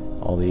here.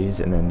 All these,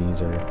 and then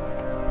these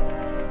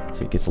are,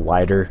 so it gets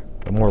lighter.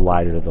 The more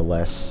lighter, the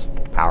less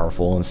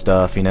powerful and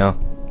stuff, you know.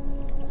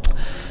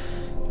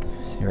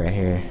 See right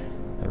here,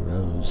 the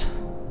rose.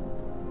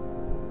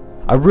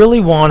 I really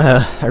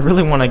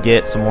wanna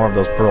get some more of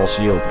those pearl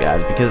shields,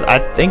 guys, because I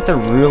think they're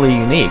really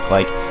unique.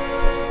 Like,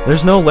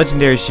 there's no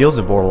legendary shields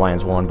in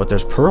Borderlands 1, but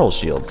there's pearl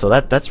shields, so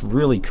that's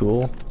really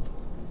cool.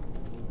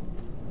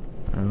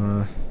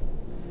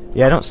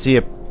 Yeah, I don't see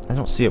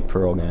a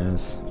pearl,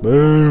 guys.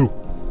 Boo!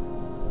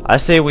 I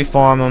say we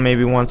farm them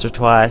maybe once or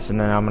twice, and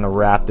then I'm gonna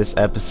wrap this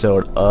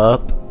episode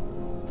up.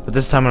 But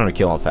this time I'm gonna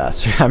kill them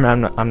faster. I'm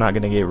not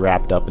gonna get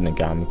wrapped up in the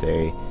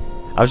commentary.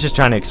 I was just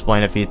trying to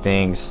explain a few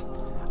things.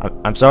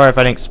 I'm sorry if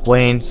I didn't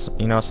explain,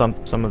 you know, some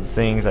of the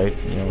things I,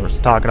 you know, was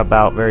talking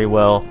about very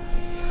well.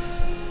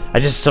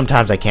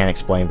 Sometimes I can't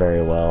explain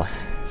very well,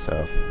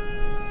 so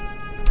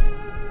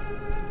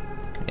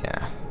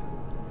yeah.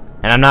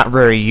 And I'm not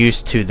very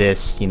used to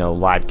this, you know,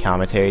 live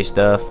commentary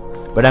stuff,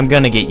 but I'm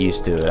gonna get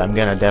used to it. I'm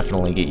gonna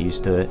definitely get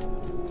used to it,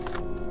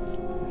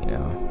 you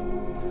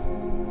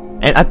know.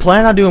 And I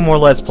plan on doing more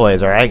Let's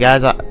Plays, alright,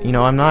 guys? You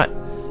know, I'm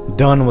not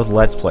done with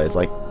Let's Plays.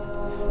 Like,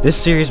 this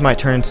series might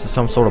turn into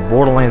some sort of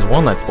Borderlands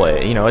 1 Let's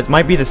Play. You know, it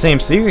might be the same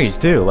series,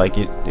 too. Like,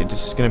 it's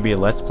just gonna be a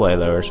Let's Play,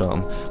 though, or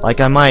something. Like,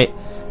 I might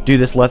do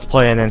this Let's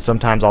Play, and then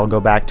sometimes I'll go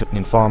back to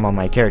and farm on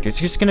my character. It's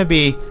just gonna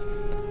be,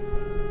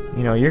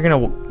 you know, you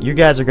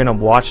guys are gonna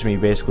watch me,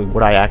 basically,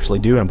 what I actually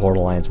do in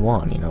Borderlands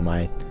 1. You know,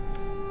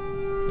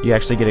 you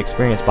actually get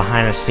experience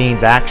behind the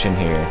scenes action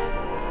here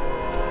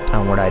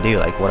on what I do.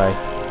 Like, what I,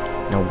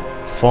 you know,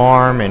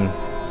 farm and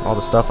all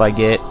the stuff I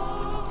get,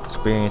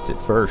 experience it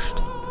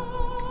first.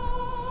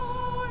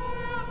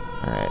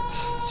 Alright,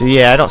 so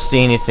yeah, I don't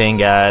see anything,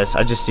 guys.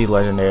 I just see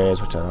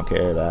legendaries, which I don't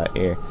care about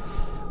here.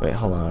 Wait,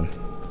 hold on.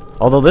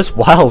 Although this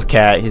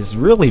Wildcat is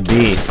really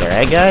beast,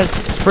 alright, guys?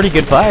 It's pretty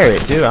good fire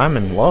rate, too. I'm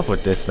in love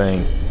with this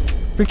thing.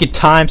 Freaking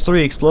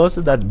 ×3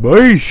 explosive, that's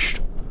beast!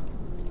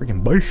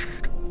 Freaking beast.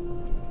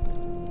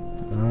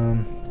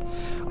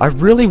 I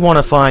really want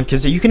to find,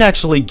 because you can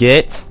actually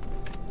get,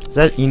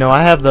 you know,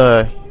 I have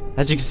the,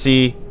 as you can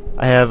see,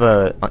 I have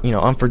a, you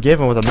know,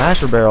 Unforgiven with a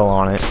master barrel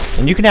on it,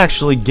 and you can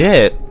actually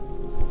get,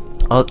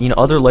 you know,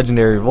 other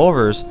legendary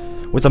revolvers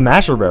with a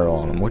master barrel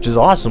on them, which is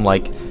awesome.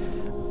 Like,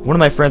 one of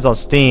my friends on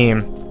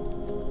Steam,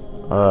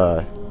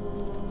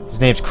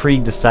 his name's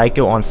Krieg the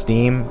Psycho on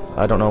Steam.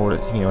 I don't know what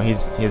it, you know, he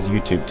has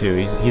YouTube too.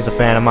 He's a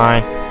fan of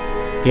mine.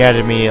 He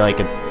added me like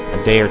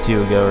a day or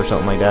two ago or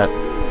something like that,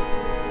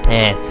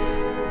 and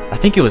I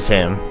think it was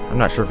him. I'm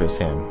not sure if it was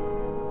him,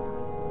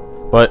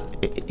 but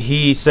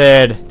he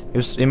said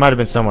it might have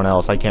been someone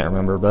else. I can't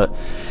remember, but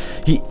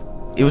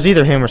it was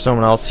either him or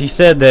someone else. He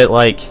said that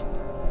like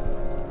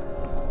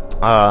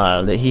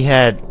that he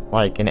had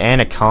like an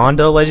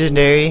Anaconda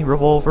legendary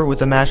revolver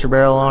with a master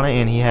barrel on it,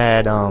 and he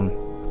had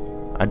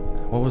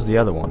what was the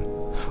other one?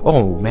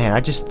 Oh man,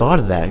 I just thought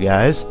of that,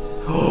 guys.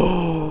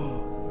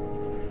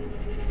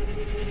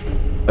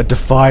 A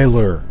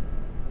Defiler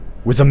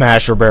with a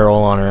master barrel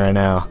on it right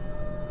now.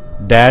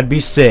 That'd be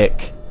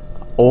sick.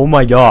 Oh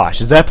my gosh,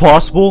 is that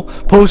possible?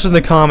 Post in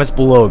the comments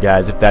below,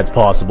 guys, if that's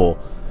possible.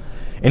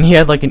 And he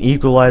had like an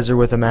equalizer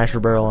with a master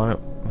barrel on it.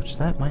 Which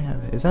that might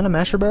have. Is that a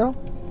master barrel?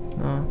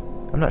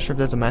 I'm not sure if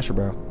that's a master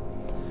barrel.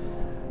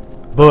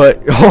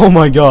 But oh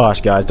my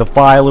gosh, guys,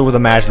 Defiler with a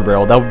master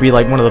barrel. That would be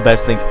like one of the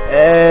best things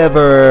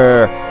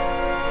ever.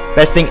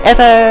 Best thing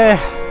ever.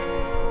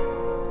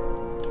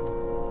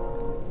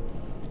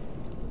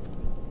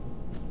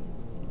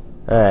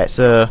 Alright,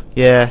 so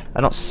yeah,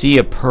 I don't see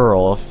a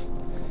pearl.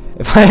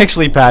 If I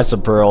actually pass a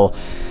pearl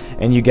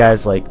and you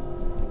guys like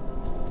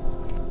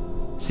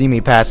see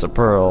me pass a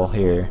pearl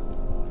here,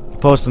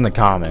 post in the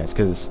comments,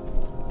 because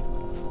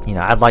you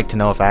know, I'd like to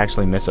know if I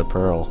actually miss a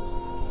pearl.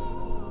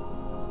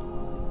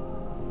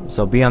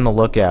 So be on the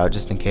lookout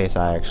just in case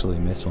I actually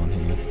miss one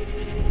here.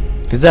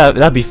 Because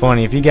that'd be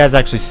funny. If you guys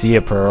actually see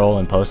a pearl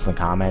and post in the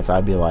comments,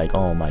 I'd be like,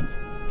 oh my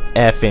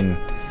effing.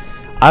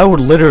 I would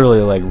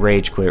literally like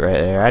rage quit right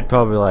there. I'd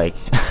probably like,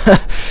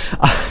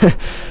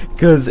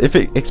 because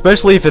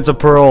especially if it's a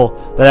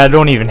pearl that I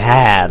don't even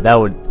have, that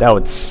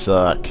would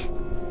suck.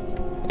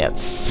 That would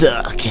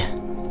suck.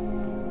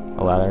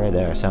 Oh wow, that right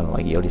there sounded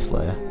like Yodi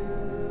Slayer.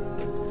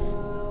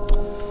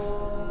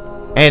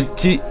 And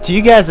to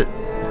you guys that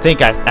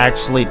think I'm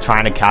actually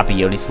trying to copy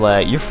Yodi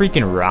Slayer, you're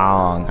freaking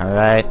wrong. All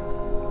right.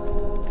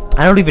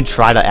 I don't even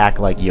try to act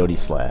like Yodi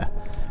Slayer.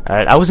 All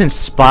right. I was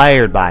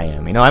inspired by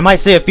him. You know, I might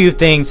say a few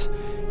things,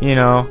 you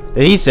know,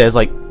 that he says,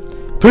 like,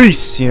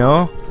 peace, you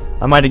know.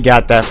 I might have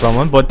got that from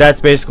him, but that's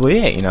basically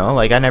it, you know.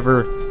 Like, I'm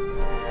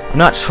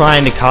not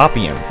trying to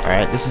copy him,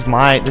 alright? This is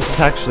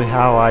actually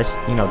how I,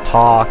 you know,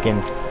 talk,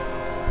 and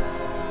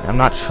I'm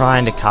not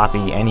trying to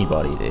copy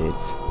anybody,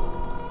 dudes.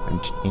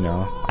 And, you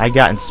know, I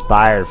got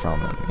inspired from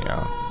him, you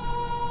know.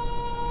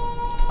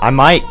 I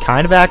might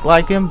kind of act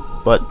like him,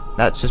 but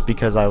that's just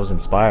because I was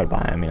inspired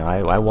by him. You know,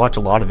 I watch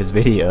a lot of his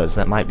videos.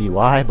 That might be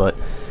why, but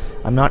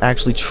I'm not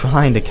actually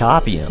trying to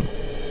copy him.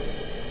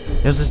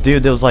 There's this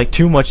dude that was like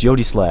too much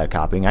Yodi Slag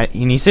copying.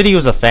 And he said he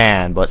was a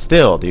fan, but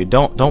still, dude,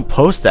 don't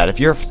post that. If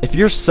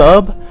you're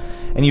sub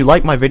and you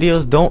like my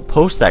videos, don't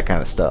post that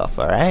kind of stuff.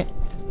 All right.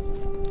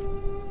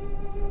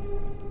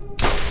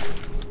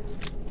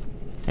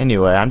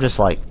 Anyway, I'm just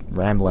like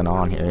rambling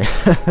on here.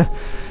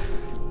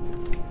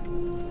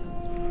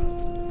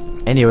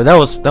 Anyway, that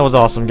was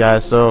awesome,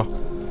 guys. So,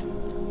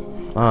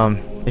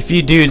 if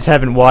you dudes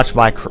haven't watched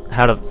my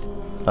how to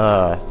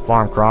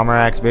farm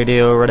Crawmerax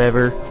video or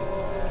whatever,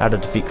 how to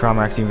defeat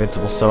Crawmerax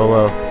Invincible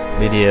solo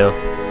video,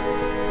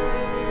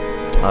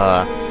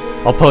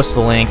 I'll post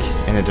the link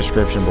in the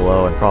description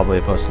below, and probably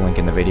post a link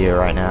in the video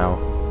right now.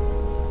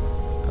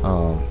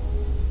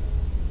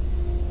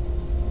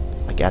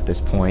 Like at this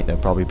point,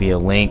 there'll probably be a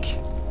link.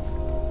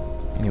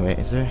 Anyway,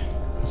 is there? I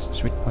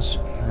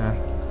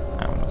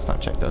don't know. Let's not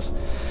check those.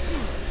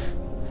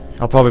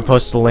 I'll probably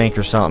post a link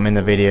or something in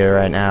the video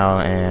right now,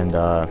 and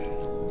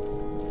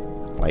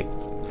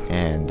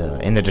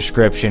in the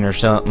description or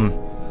something,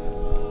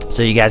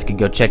 so you guys can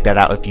go check that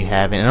out if you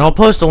haven't. And I'll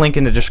post a link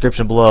in the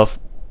description below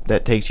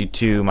that takes you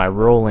to my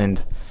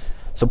Roland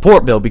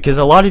support build, because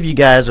a lot of you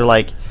guys are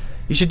like,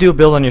 you should do a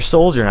build on your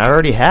soldier, and I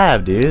already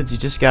have, dudes. You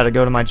just got to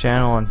go to my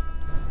channel and,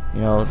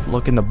 you know,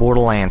 look in the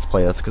Borderlands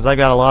playlist, because I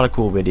got a lot of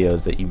cool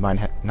videos that you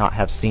might not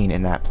have seen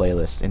in that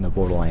playlist, in the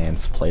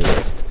Borderlands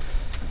playlist.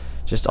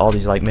 Just all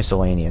these like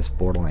miscellaneous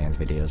Borderlands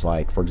videos,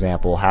 like for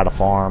example, how to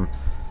farm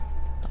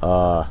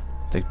the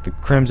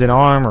Crimson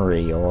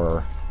Armory,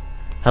 or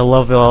how to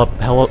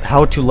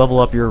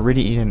level up your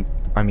Iridian.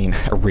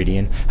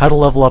 How to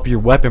level up your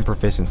weapon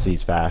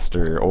proficiencies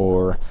faster,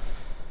 or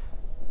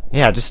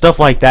yeah, just stuff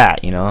like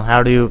that. You know,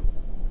 how to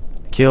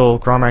kill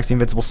Crawmerax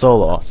Invincible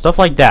solo, stuff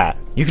like that.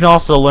 You can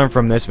also learn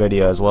from this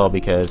video as well,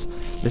 because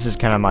this is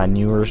kind of my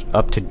newer,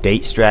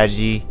 up-to-date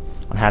strategy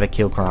on how to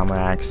kill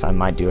Crawmerax. I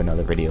might do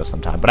another video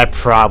sometime, but I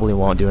probably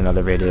won't do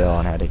another video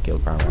on how to kill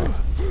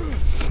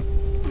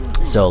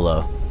Crawmerax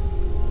solo,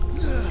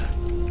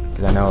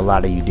 because I know a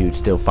lot of you dudes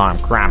still farm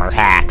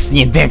Crawmerax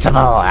the Invincible.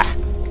 Alright,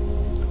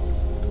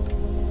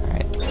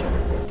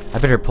 I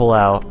better pull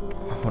out,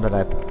 what did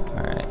I,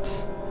 alright,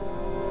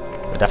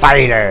 the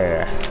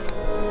fighter.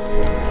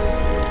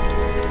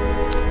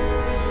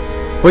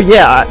 But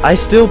yeah, I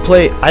still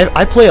play,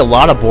 I play a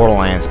lot of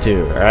Borderlands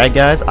 2, alright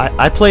guys?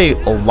 I play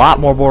a lot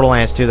more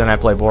Borderlands 2 than I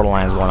play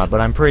Borderlands 1, but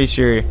I'm pretty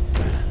sure,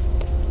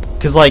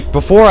 because like,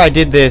 before I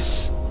did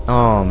this,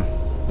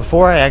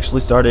 before I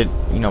actually started,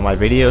 you know, my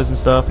videos and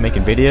stuff,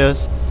 making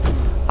videos,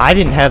 I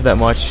didn't have that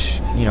much,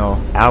 you know,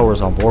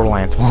 hours on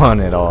Borderlands 1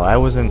 at all. I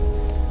wasn't,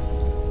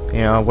 you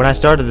know, when I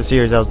started the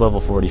series I was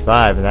level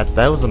 45, and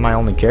that was my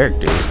only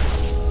character,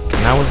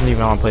 and I wasn't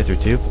even on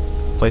playthrough 2.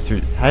 I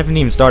haven't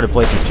even started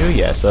playthrough 2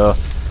 yet, so,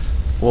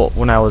 well,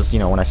 when I was, you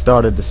know, when I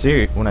started the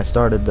series, when I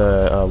started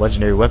the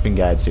Legendary Weapon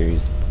Guide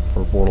series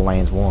for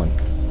Borderlands 1,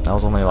 I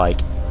was only like,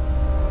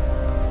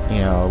 you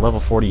know, level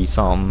 40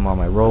 something on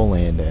my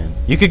Roland. And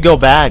you could go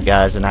back,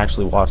 guys, and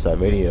actually watch that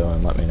video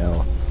and let me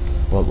know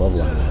what level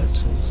I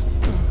was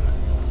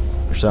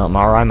or something,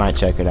 or I might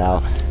check it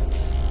out.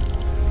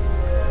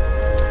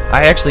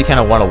 I actually kind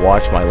of want to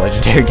watch my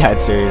Legendary Guide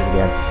series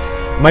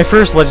again. My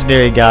first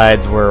Legendary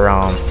Guides were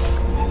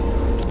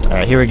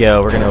alright, here we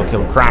go. We're gonna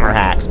kill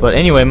Crawmerax. But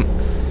anyway,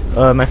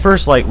 my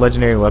first like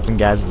Legendary Weapon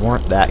Guides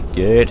weren't that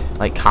good,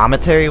 like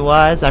commentary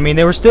wise. I mean,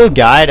 they were still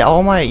guide.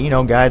 All my, you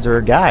know, guides are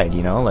a guide.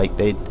 You know, like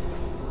they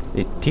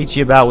teach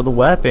you about with the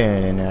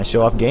weapon and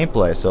show off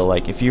gameplay. So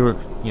like, if you were,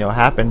 you know,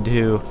 happen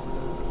to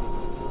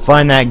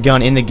find that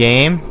gun in the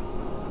game,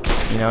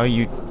 you know,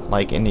 you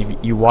like, and if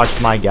you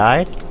watched my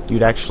guide,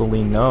 you'd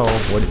actually know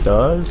what it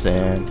does,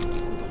 and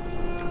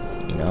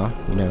you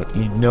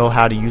know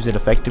how to use it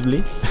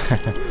effectively.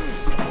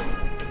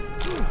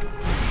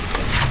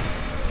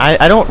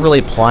 I don't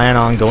really plan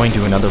on going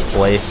to another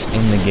place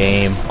in the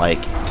game,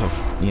 like, to,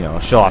 you know,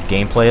 show off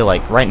gameplay.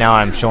 Like, right now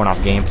I'm showing off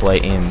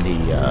gameplay in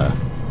the,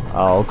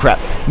 oh crap.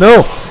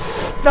 No!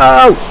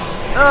 No!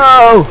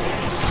 No!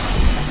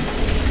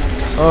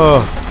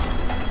 Oh.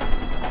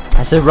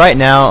 I said right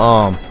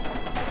now,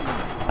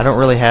 I don't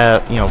really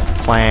have, you know,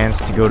 plans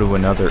to go to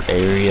another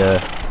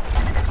area,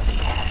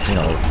 you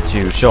know,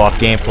 to show off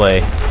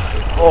gameplay.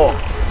 Oh.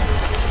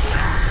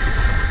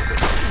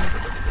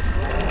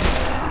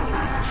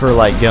 For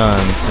like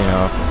guns, you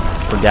know,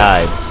 for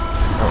guides.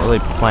 I don't really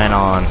plan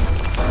on.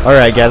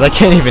 Alright guys, I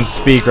can't even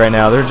speak right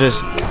now. They're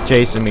just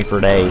chasing me for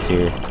days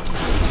here.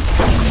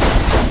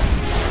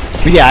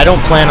 But yeah, I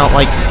don't plan on,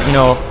 like, you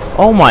know,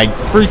 oh my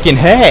freaking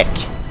heck.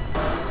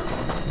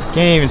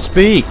 Can't even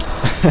speak.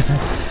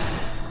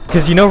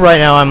 Because, you know, right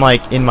now I'm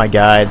like in my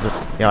guides,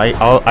 you know,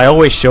 I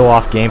always show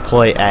off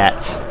gameplay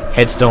at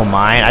Headstone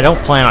Mine. I don't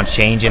plan on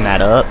changing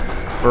that up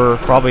for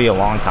probably a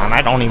long time.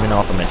 I don't even know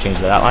if I'm going to change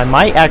that out. I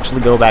might actually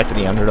go back to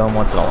the Underdome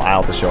once in a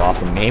while to show off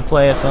some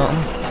gameplay or something.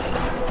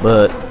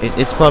 but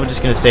it's probably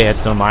just gonna stay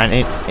headstone mine.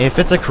 If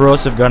it's a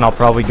corrosive gun, I'll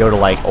probably go to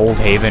like Old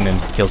Haven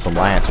and kill some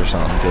Lance or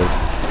something, because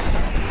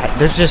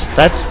there's just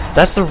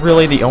that's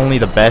really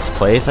the best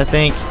place I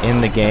think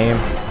in the game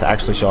to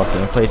actually show off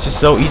gameplay. It's just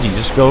so easy.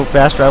 Just go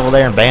fast travel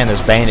there and bam,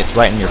 there's bandits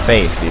right in your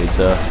face, dude.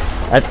 So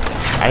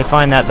I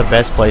find that the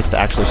best place to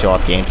actually show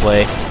off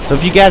gameplay. So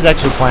if you guys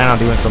actually plan on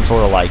doing some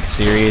sort of like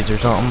series or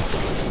something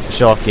to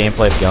show off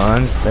gameplay of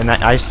guns, then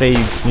I say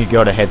you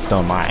go to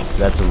Headstone Mine, because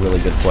that's a really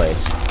good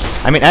place.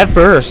 I mean, at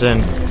first,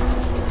 and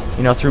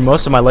you know, through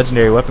most of my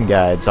legendary weapon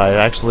guides, I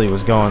actually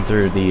was going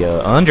through the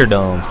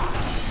Underdome,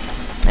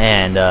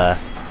 and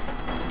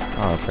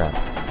oh crap,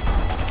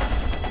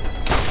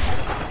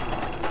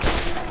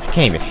 I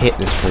can't even hit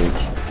this freak.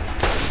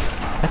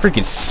 I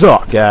freaking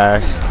suck,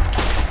 guys.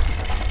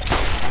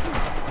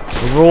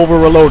 Revolver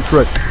reload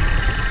trick.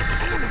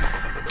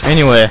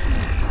 Anyway,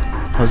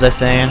 what was I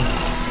saying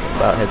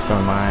about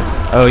Headstone Mine?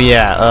 Oh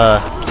yeah,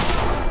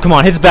 come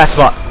on, hit his back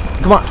spot.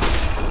 Come on.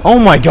 Oh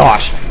my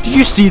gosh, did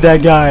you see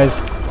that, guys?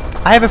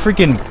 I have a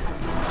freaking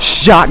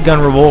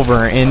shotgun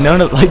revolver, and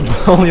none of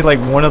only like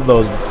one of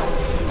those,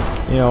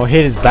 you know,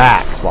 hit his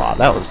back spot.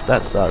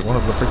 That sucked. One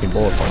of the freaking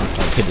bullet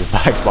points hit his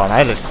back spot.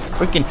 I have a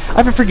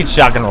freaking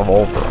shotgun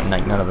revolver, and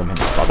like none of them hit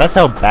his spot. That's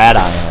how bad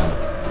I am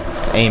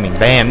at aiming.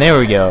 Bam, there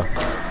we go.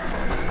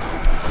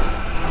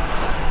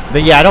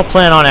 But yeah, I don't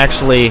plan on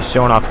actually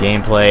showing off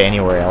gameplay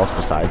anywhere else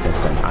besides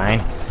Headstone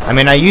Mine. I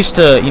mean, I used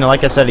to, you know,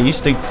 like I said, I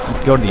used to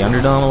go to the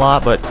Underdome a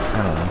lot, but I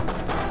don't know.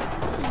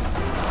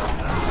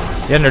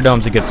 The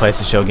Underdome's a good place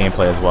to show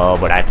gameplay as well,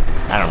 but I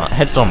don't know.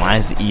 Headstone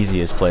Mine's the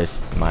easiest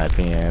place, in my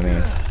opinion. I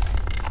mean,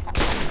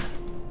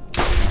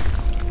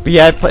 but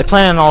yeah, I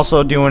plan on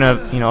also doing a,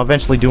 you know,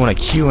 eventually doing a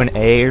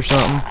Q&A or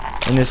something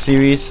in this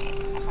series.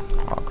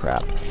 Oh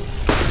crap!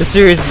 This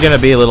series is gonna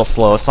be a little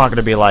slow. It's not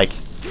gonna be like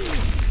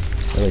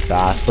really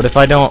fast. But if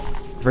I don't,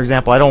 for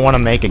example, I don't want to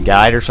make a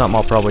guide or something,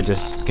 I'll probably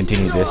just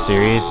continue this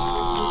series,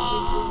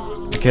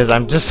 because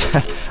I'm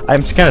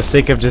kind of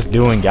sick of just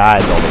doing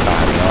guides all the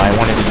time. You know, I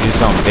wanted to do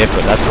something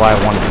different. That's why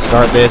I wanted to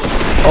start this.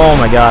 Oh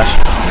my gosh!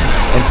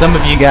 And some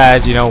of you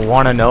guys, you know,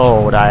 want to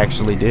know what I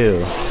actually do.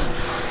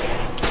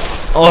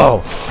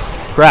 Oh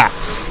crap!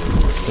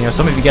 You know,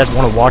 some of you guys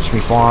want to watch me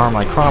farm,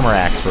 like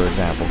Crawmerax, for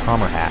example.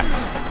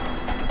 Crawmerax.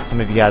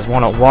 Some of you guys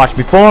want to watch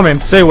me farm him.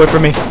 Stay away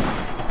from me.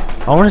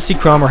 I want to see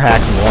Crawmerax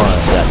and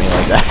Lawrence at me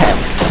like that.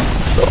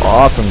 So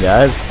awesome,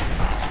 guys.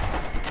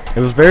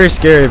 It was very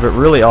scary, but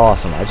really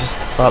awesome. I just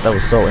thought that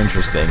was so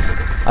interesting.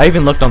 I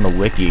even looked on the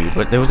wiki,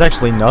 but there was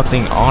actually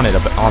nothing on it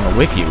on the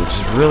wiki, which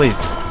is really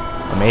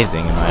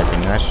amazing in my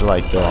opinion. I should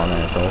like go on there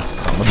and post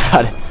something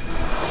about it.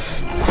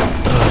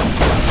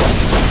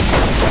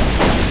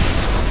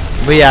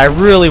 But yeah, I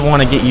really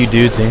want to get you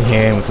dudes in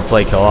here and we can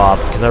play co-op,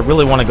 because I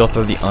really want to go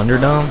through the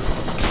Underdome.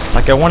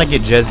 Like, I want to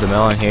get Jez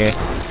DeMille in here.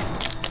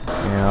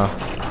 You know,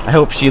 I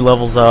hope she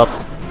levels up,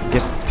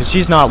 because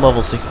she's not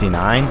level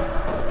 69,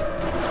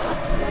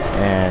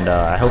 and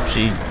I hope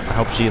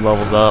she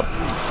levels up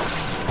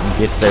and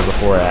gets there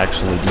before I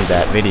actually do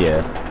that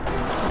video.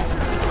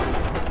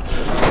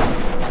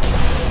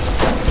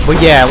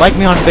 But yeah, like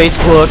me on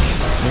Facebook.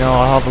 You know,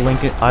 I'll have a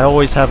link. I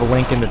always have a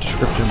link in the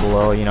description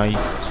below. You know, so you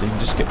can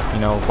just get,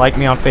 you know, like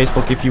me on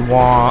Facebook if you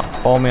want.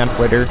 Follow me on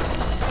Twitter.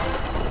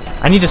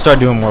 I need to start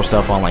doing more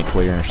stuff on like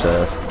Twitter and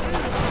stuff.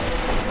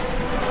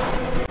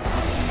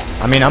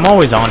 I mean, I'm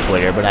always on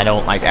Twitter, but I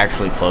don't like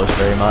actually post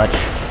very much.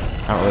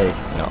 I don't really,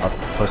 you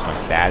know, post my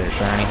status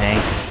or anything.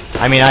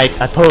 I mean,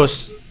 I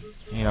post,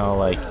 you know,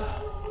 like,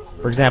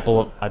 for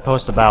example, I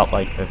post about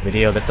like a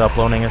video that's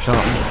uploading or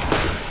something,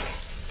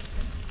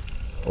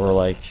 or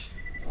like,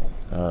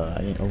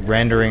 you know,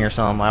 rendering or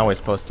something. I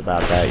always post about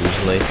that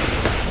usually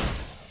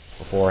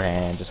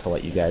beforehand, just to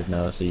let you guys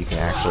know, so you can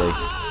actually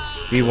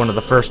be one of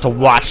the first to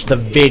watch the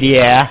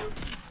video.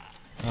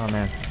 Oh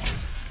man.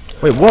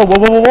 Wait, whoa, whoa,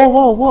 whoa, whoa,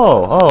 whoa,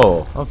 whoa,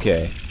 oh,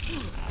 okay.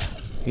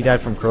 He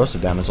died from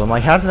corrosive damage, so I'm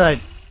like, how the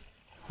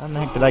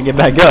heck did I get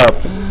back up?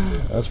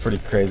 That's pretty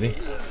crazy.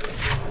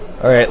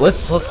 Alright,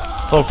 let's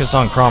focus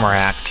on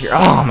Crawmerax here.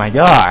 Oh my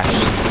gosh,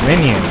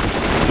 minion,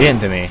 getting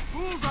to me.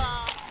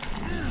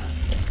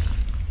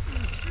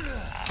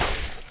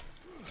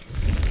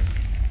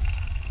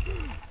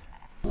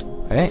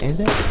 Hey, is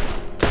it?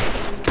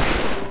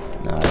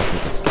 No, I don't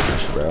think it's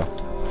Slash, bro.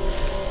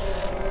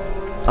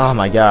 Oh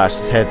my gosh,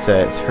 this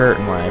headset's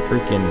hurting my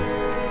freaking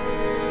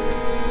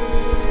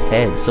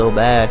head so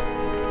bad.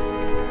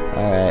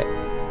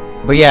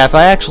 Alright. But yeah, if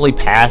I actually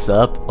pass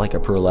up like a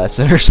pro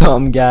lesson or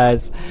something,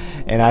 guys,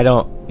 and I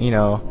don't, you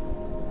know,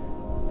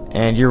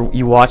 and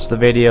you watch the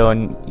video,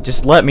 and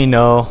just let me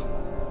know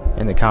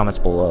in the comments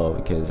below,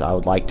 because I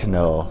would like to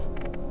know.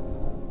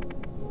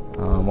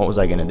 What was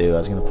I gonna do? I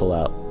was gonna pull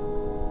out.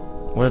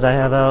 What did I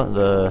have out?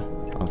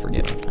 I'm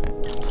forgetting.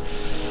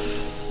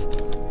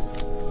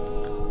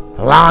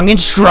 Long and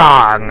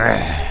strong.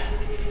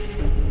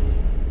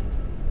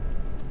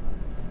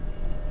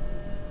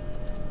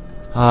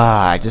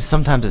 Just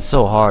sometimes it's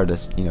so hard to,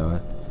 you know,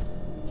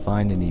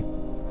 find any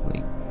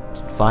like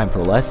find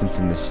pearlescence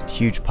in this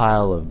huge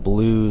pile of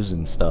blues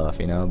and stuff,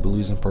 you know,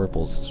 blues and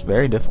purples. It's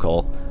very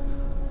difficult.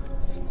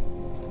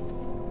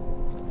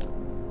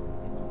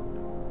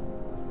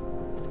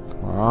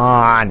 Come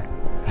on.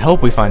 I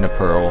hope we find a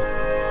pearl.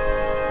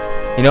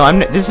 You know,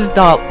 this is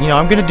not, you know,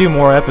 I'm gonna do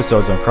more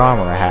episodes on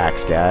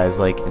Crawmerax, guys.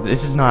 Like,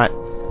 this is not,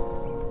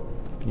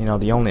 you know,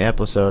 the only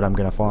episode I'm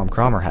gonna farm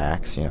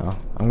Crawmerax, you know.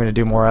 I'm gonna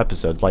do more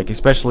episodes, like,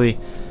 especially,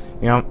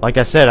 you know, like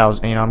I said, I'm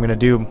gonna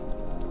do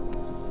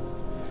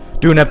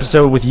an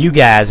episode with you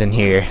guys in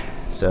here.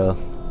 So,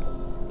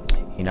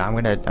 you know, I'm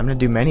gonna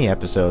do many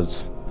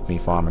episodes with me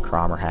farming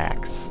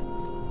Crawmerax.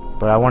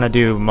 But I want to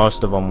do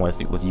most of them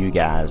with you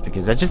guys,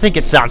 because I just think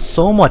it sounds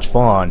so much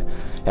fun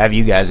to have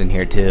you guys in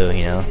here too,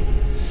 you know.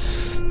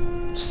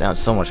 It sounds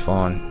so much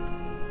fun.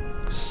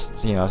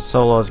 You know,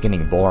 solo is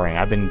getting boring.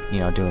 I've been, you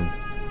know, doing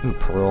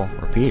Pearl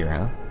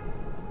Repeater,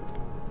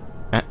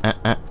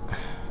 huh?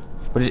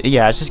 But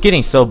yeah, it's just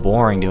getting so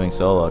boring doing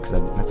solo, because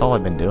that's all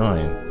I've been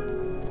doing.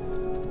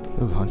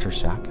 Ooh, Hunter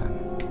shotgun.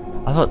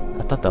 I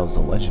thought that was a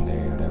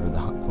legendary or whatever.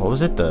 What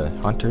was it? The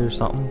Hunter or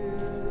something?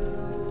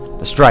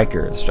 The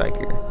Striker. It's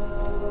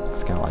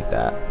kind of like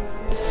that.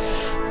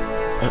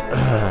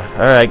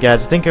 Alright,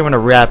 guys, I think I'm going to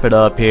wrap it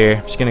up here.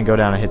 I'm just going to go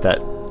down and hit that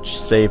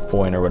save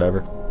point or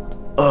whatever.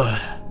 I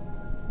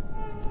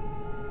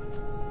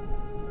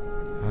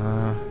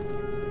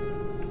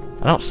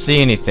don't see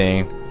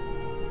anything.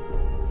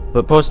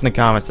 But post in the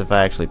comments if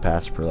I actually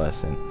passed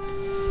pearlescent.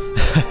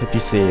 If you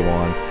see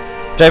one.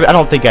 Which I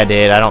don't think I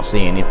did. I don't see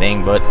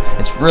anything, but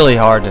it's really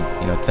hard to,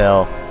 you know,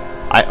 tell.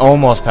 I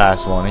almost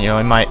passed one. You know,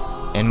 in my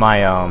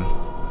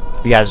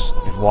if you guys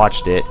have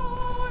watched it,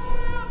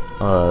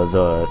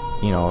 the,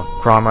 you know,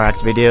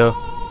 Crawmerax video.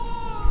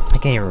 I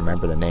can't even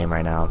remember the name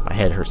right now. My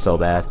head hurts so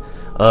bad.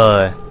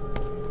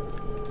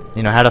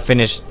 You know, how to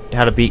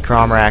beat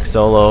Crawmerax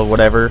solo,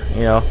 whatever,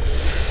 you know.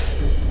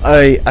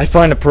 I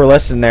find a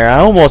pearlescent there. I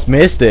almost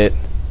missed it.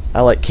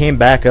 I like came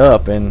back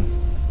up and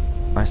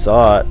I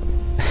saw it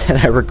and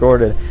I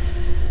recorded.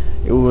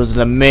 It was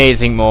an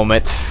amazing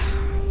moment.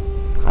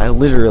 I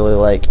literally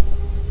like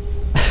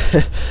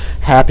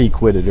happy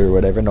quitted or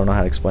whatever. I don't know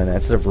how to explain that.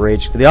 Instead of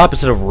rage, the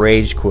opposite of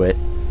rage quit.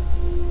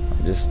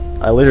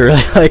 I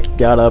literally like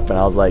got up and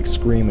I was like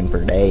screaming for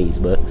days,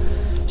 but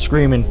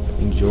screaming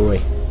in joy.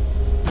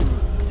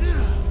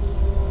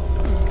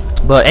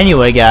 But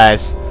anyway,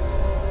 guys,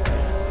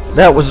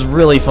 that was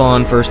really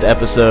fun first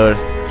episode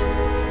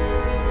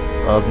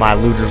of my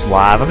Looters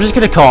Live. I'm just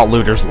gonna call it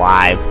Looters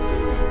Live.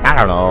 I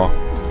don't know.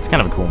 It's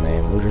kind of a cool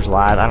name, Looters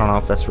Live. I don't know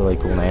if that's really a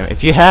cool name.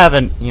 If you have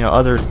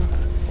another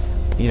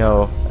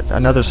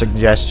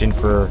suggestion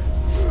for,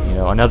 you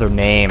know, another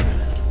name.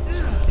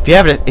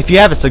 If you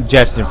have a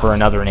suggestion for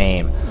another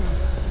name,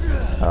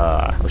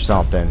 or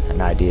something,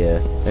 an idea,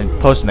 then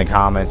post in the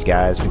comments,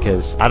 guys,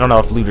 because I don't know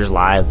if Looters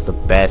Live is the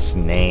best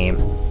name,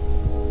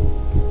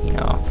 you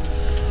know,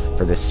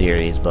 for this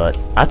series, but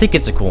I think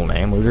it's a cool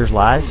name, Looters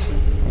Live.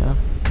 You know,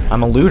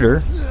 I'm a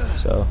looter,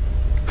 so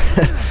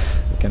it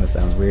kind of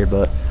sounds weird,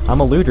 but I'm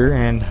a looter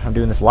and I'm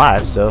doing this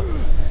live, so,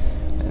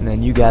 and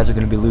then you guys are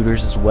going to be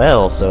looters as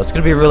well, so it's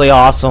going to be really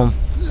awesome.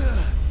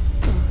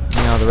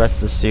 You know, the rest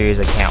of the series,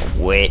 I can't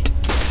wait.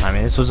 I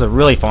mean, this was a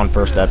really fun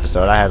first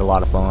episode. I had a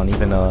lot of fun,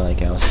 even though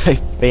like I was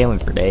failing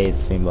for days. It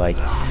seemed like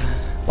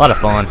a lot of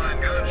fun.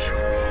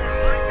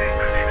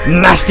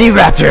 Nasty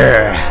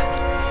Raptor.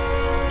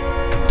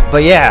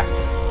 But yeah,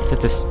 let's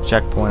hit this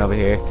checkpoint over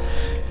here.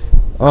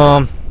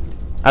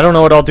 I don't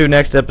know what I'll do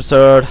next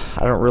episode.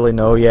 I don't really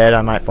know yet.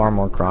 I might farm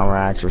more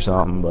Crawmerax or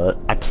something, but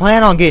I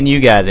plan on getting you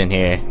guys in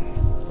here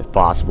if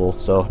possible.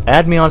 So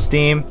add me on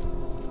Steam.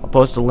 I'll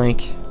post a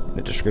link in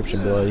the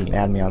description below. You can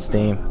add me on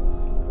Steam.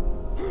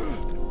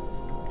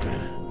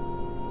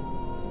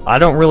 I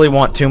don't really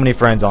want too many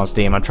friends on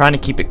Steam. I'm trying to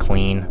keep it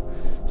clean.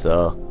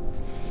 So,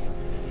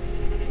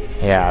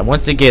 yeah,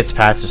 once it gets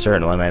past a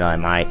certain limit, I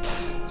might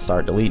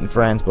start deleting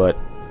friends. But,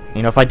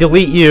 you know, if I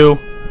delete you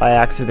by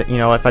accident, you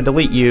know, if I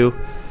delete you,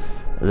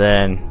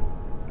 then,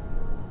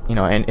 you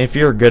know, and if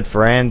you're a good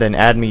friend, then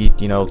add me,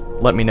 you know,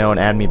 let me know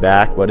and add me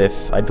back. But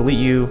if I delete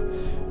you,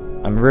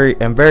 I'm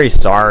very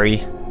sorry.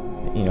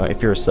 You know,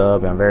 if you're a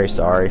sub, I'm very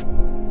sorry.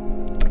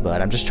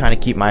 But I'm just trying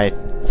to keep my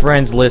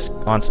friends list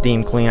on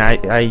Steam clean.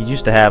 I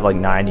used to have like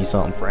 90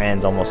 something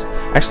friends, almost.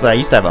 Actually, I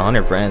used to have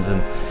 100 friends, and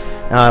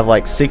now I have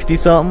like 60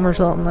 something or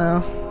something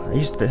now. I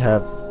used to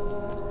have,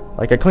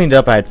 like, I cleaned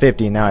up, I had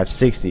 50, and now I have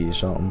 60 or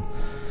something.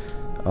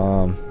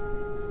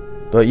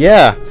 But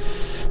yeah,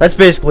 that's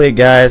basically it,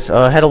 guys.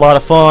 I had a lot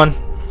of fun.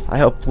 I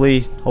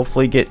hopefully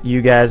get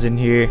you guys in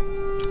here.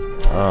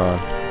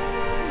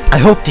 I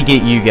hope to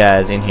get you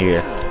guys in here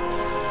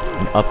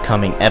in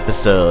upcoming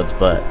episodes.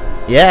 But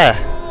yeah,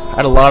 I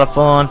had a lot of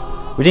fun.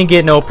 We didn't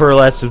get no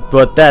pearlescent,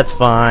 but that's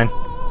fine.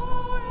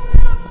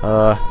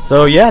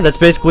 So yeah, that's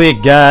basically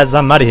it, guys.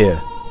 I'm out of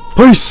here.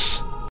 Peace!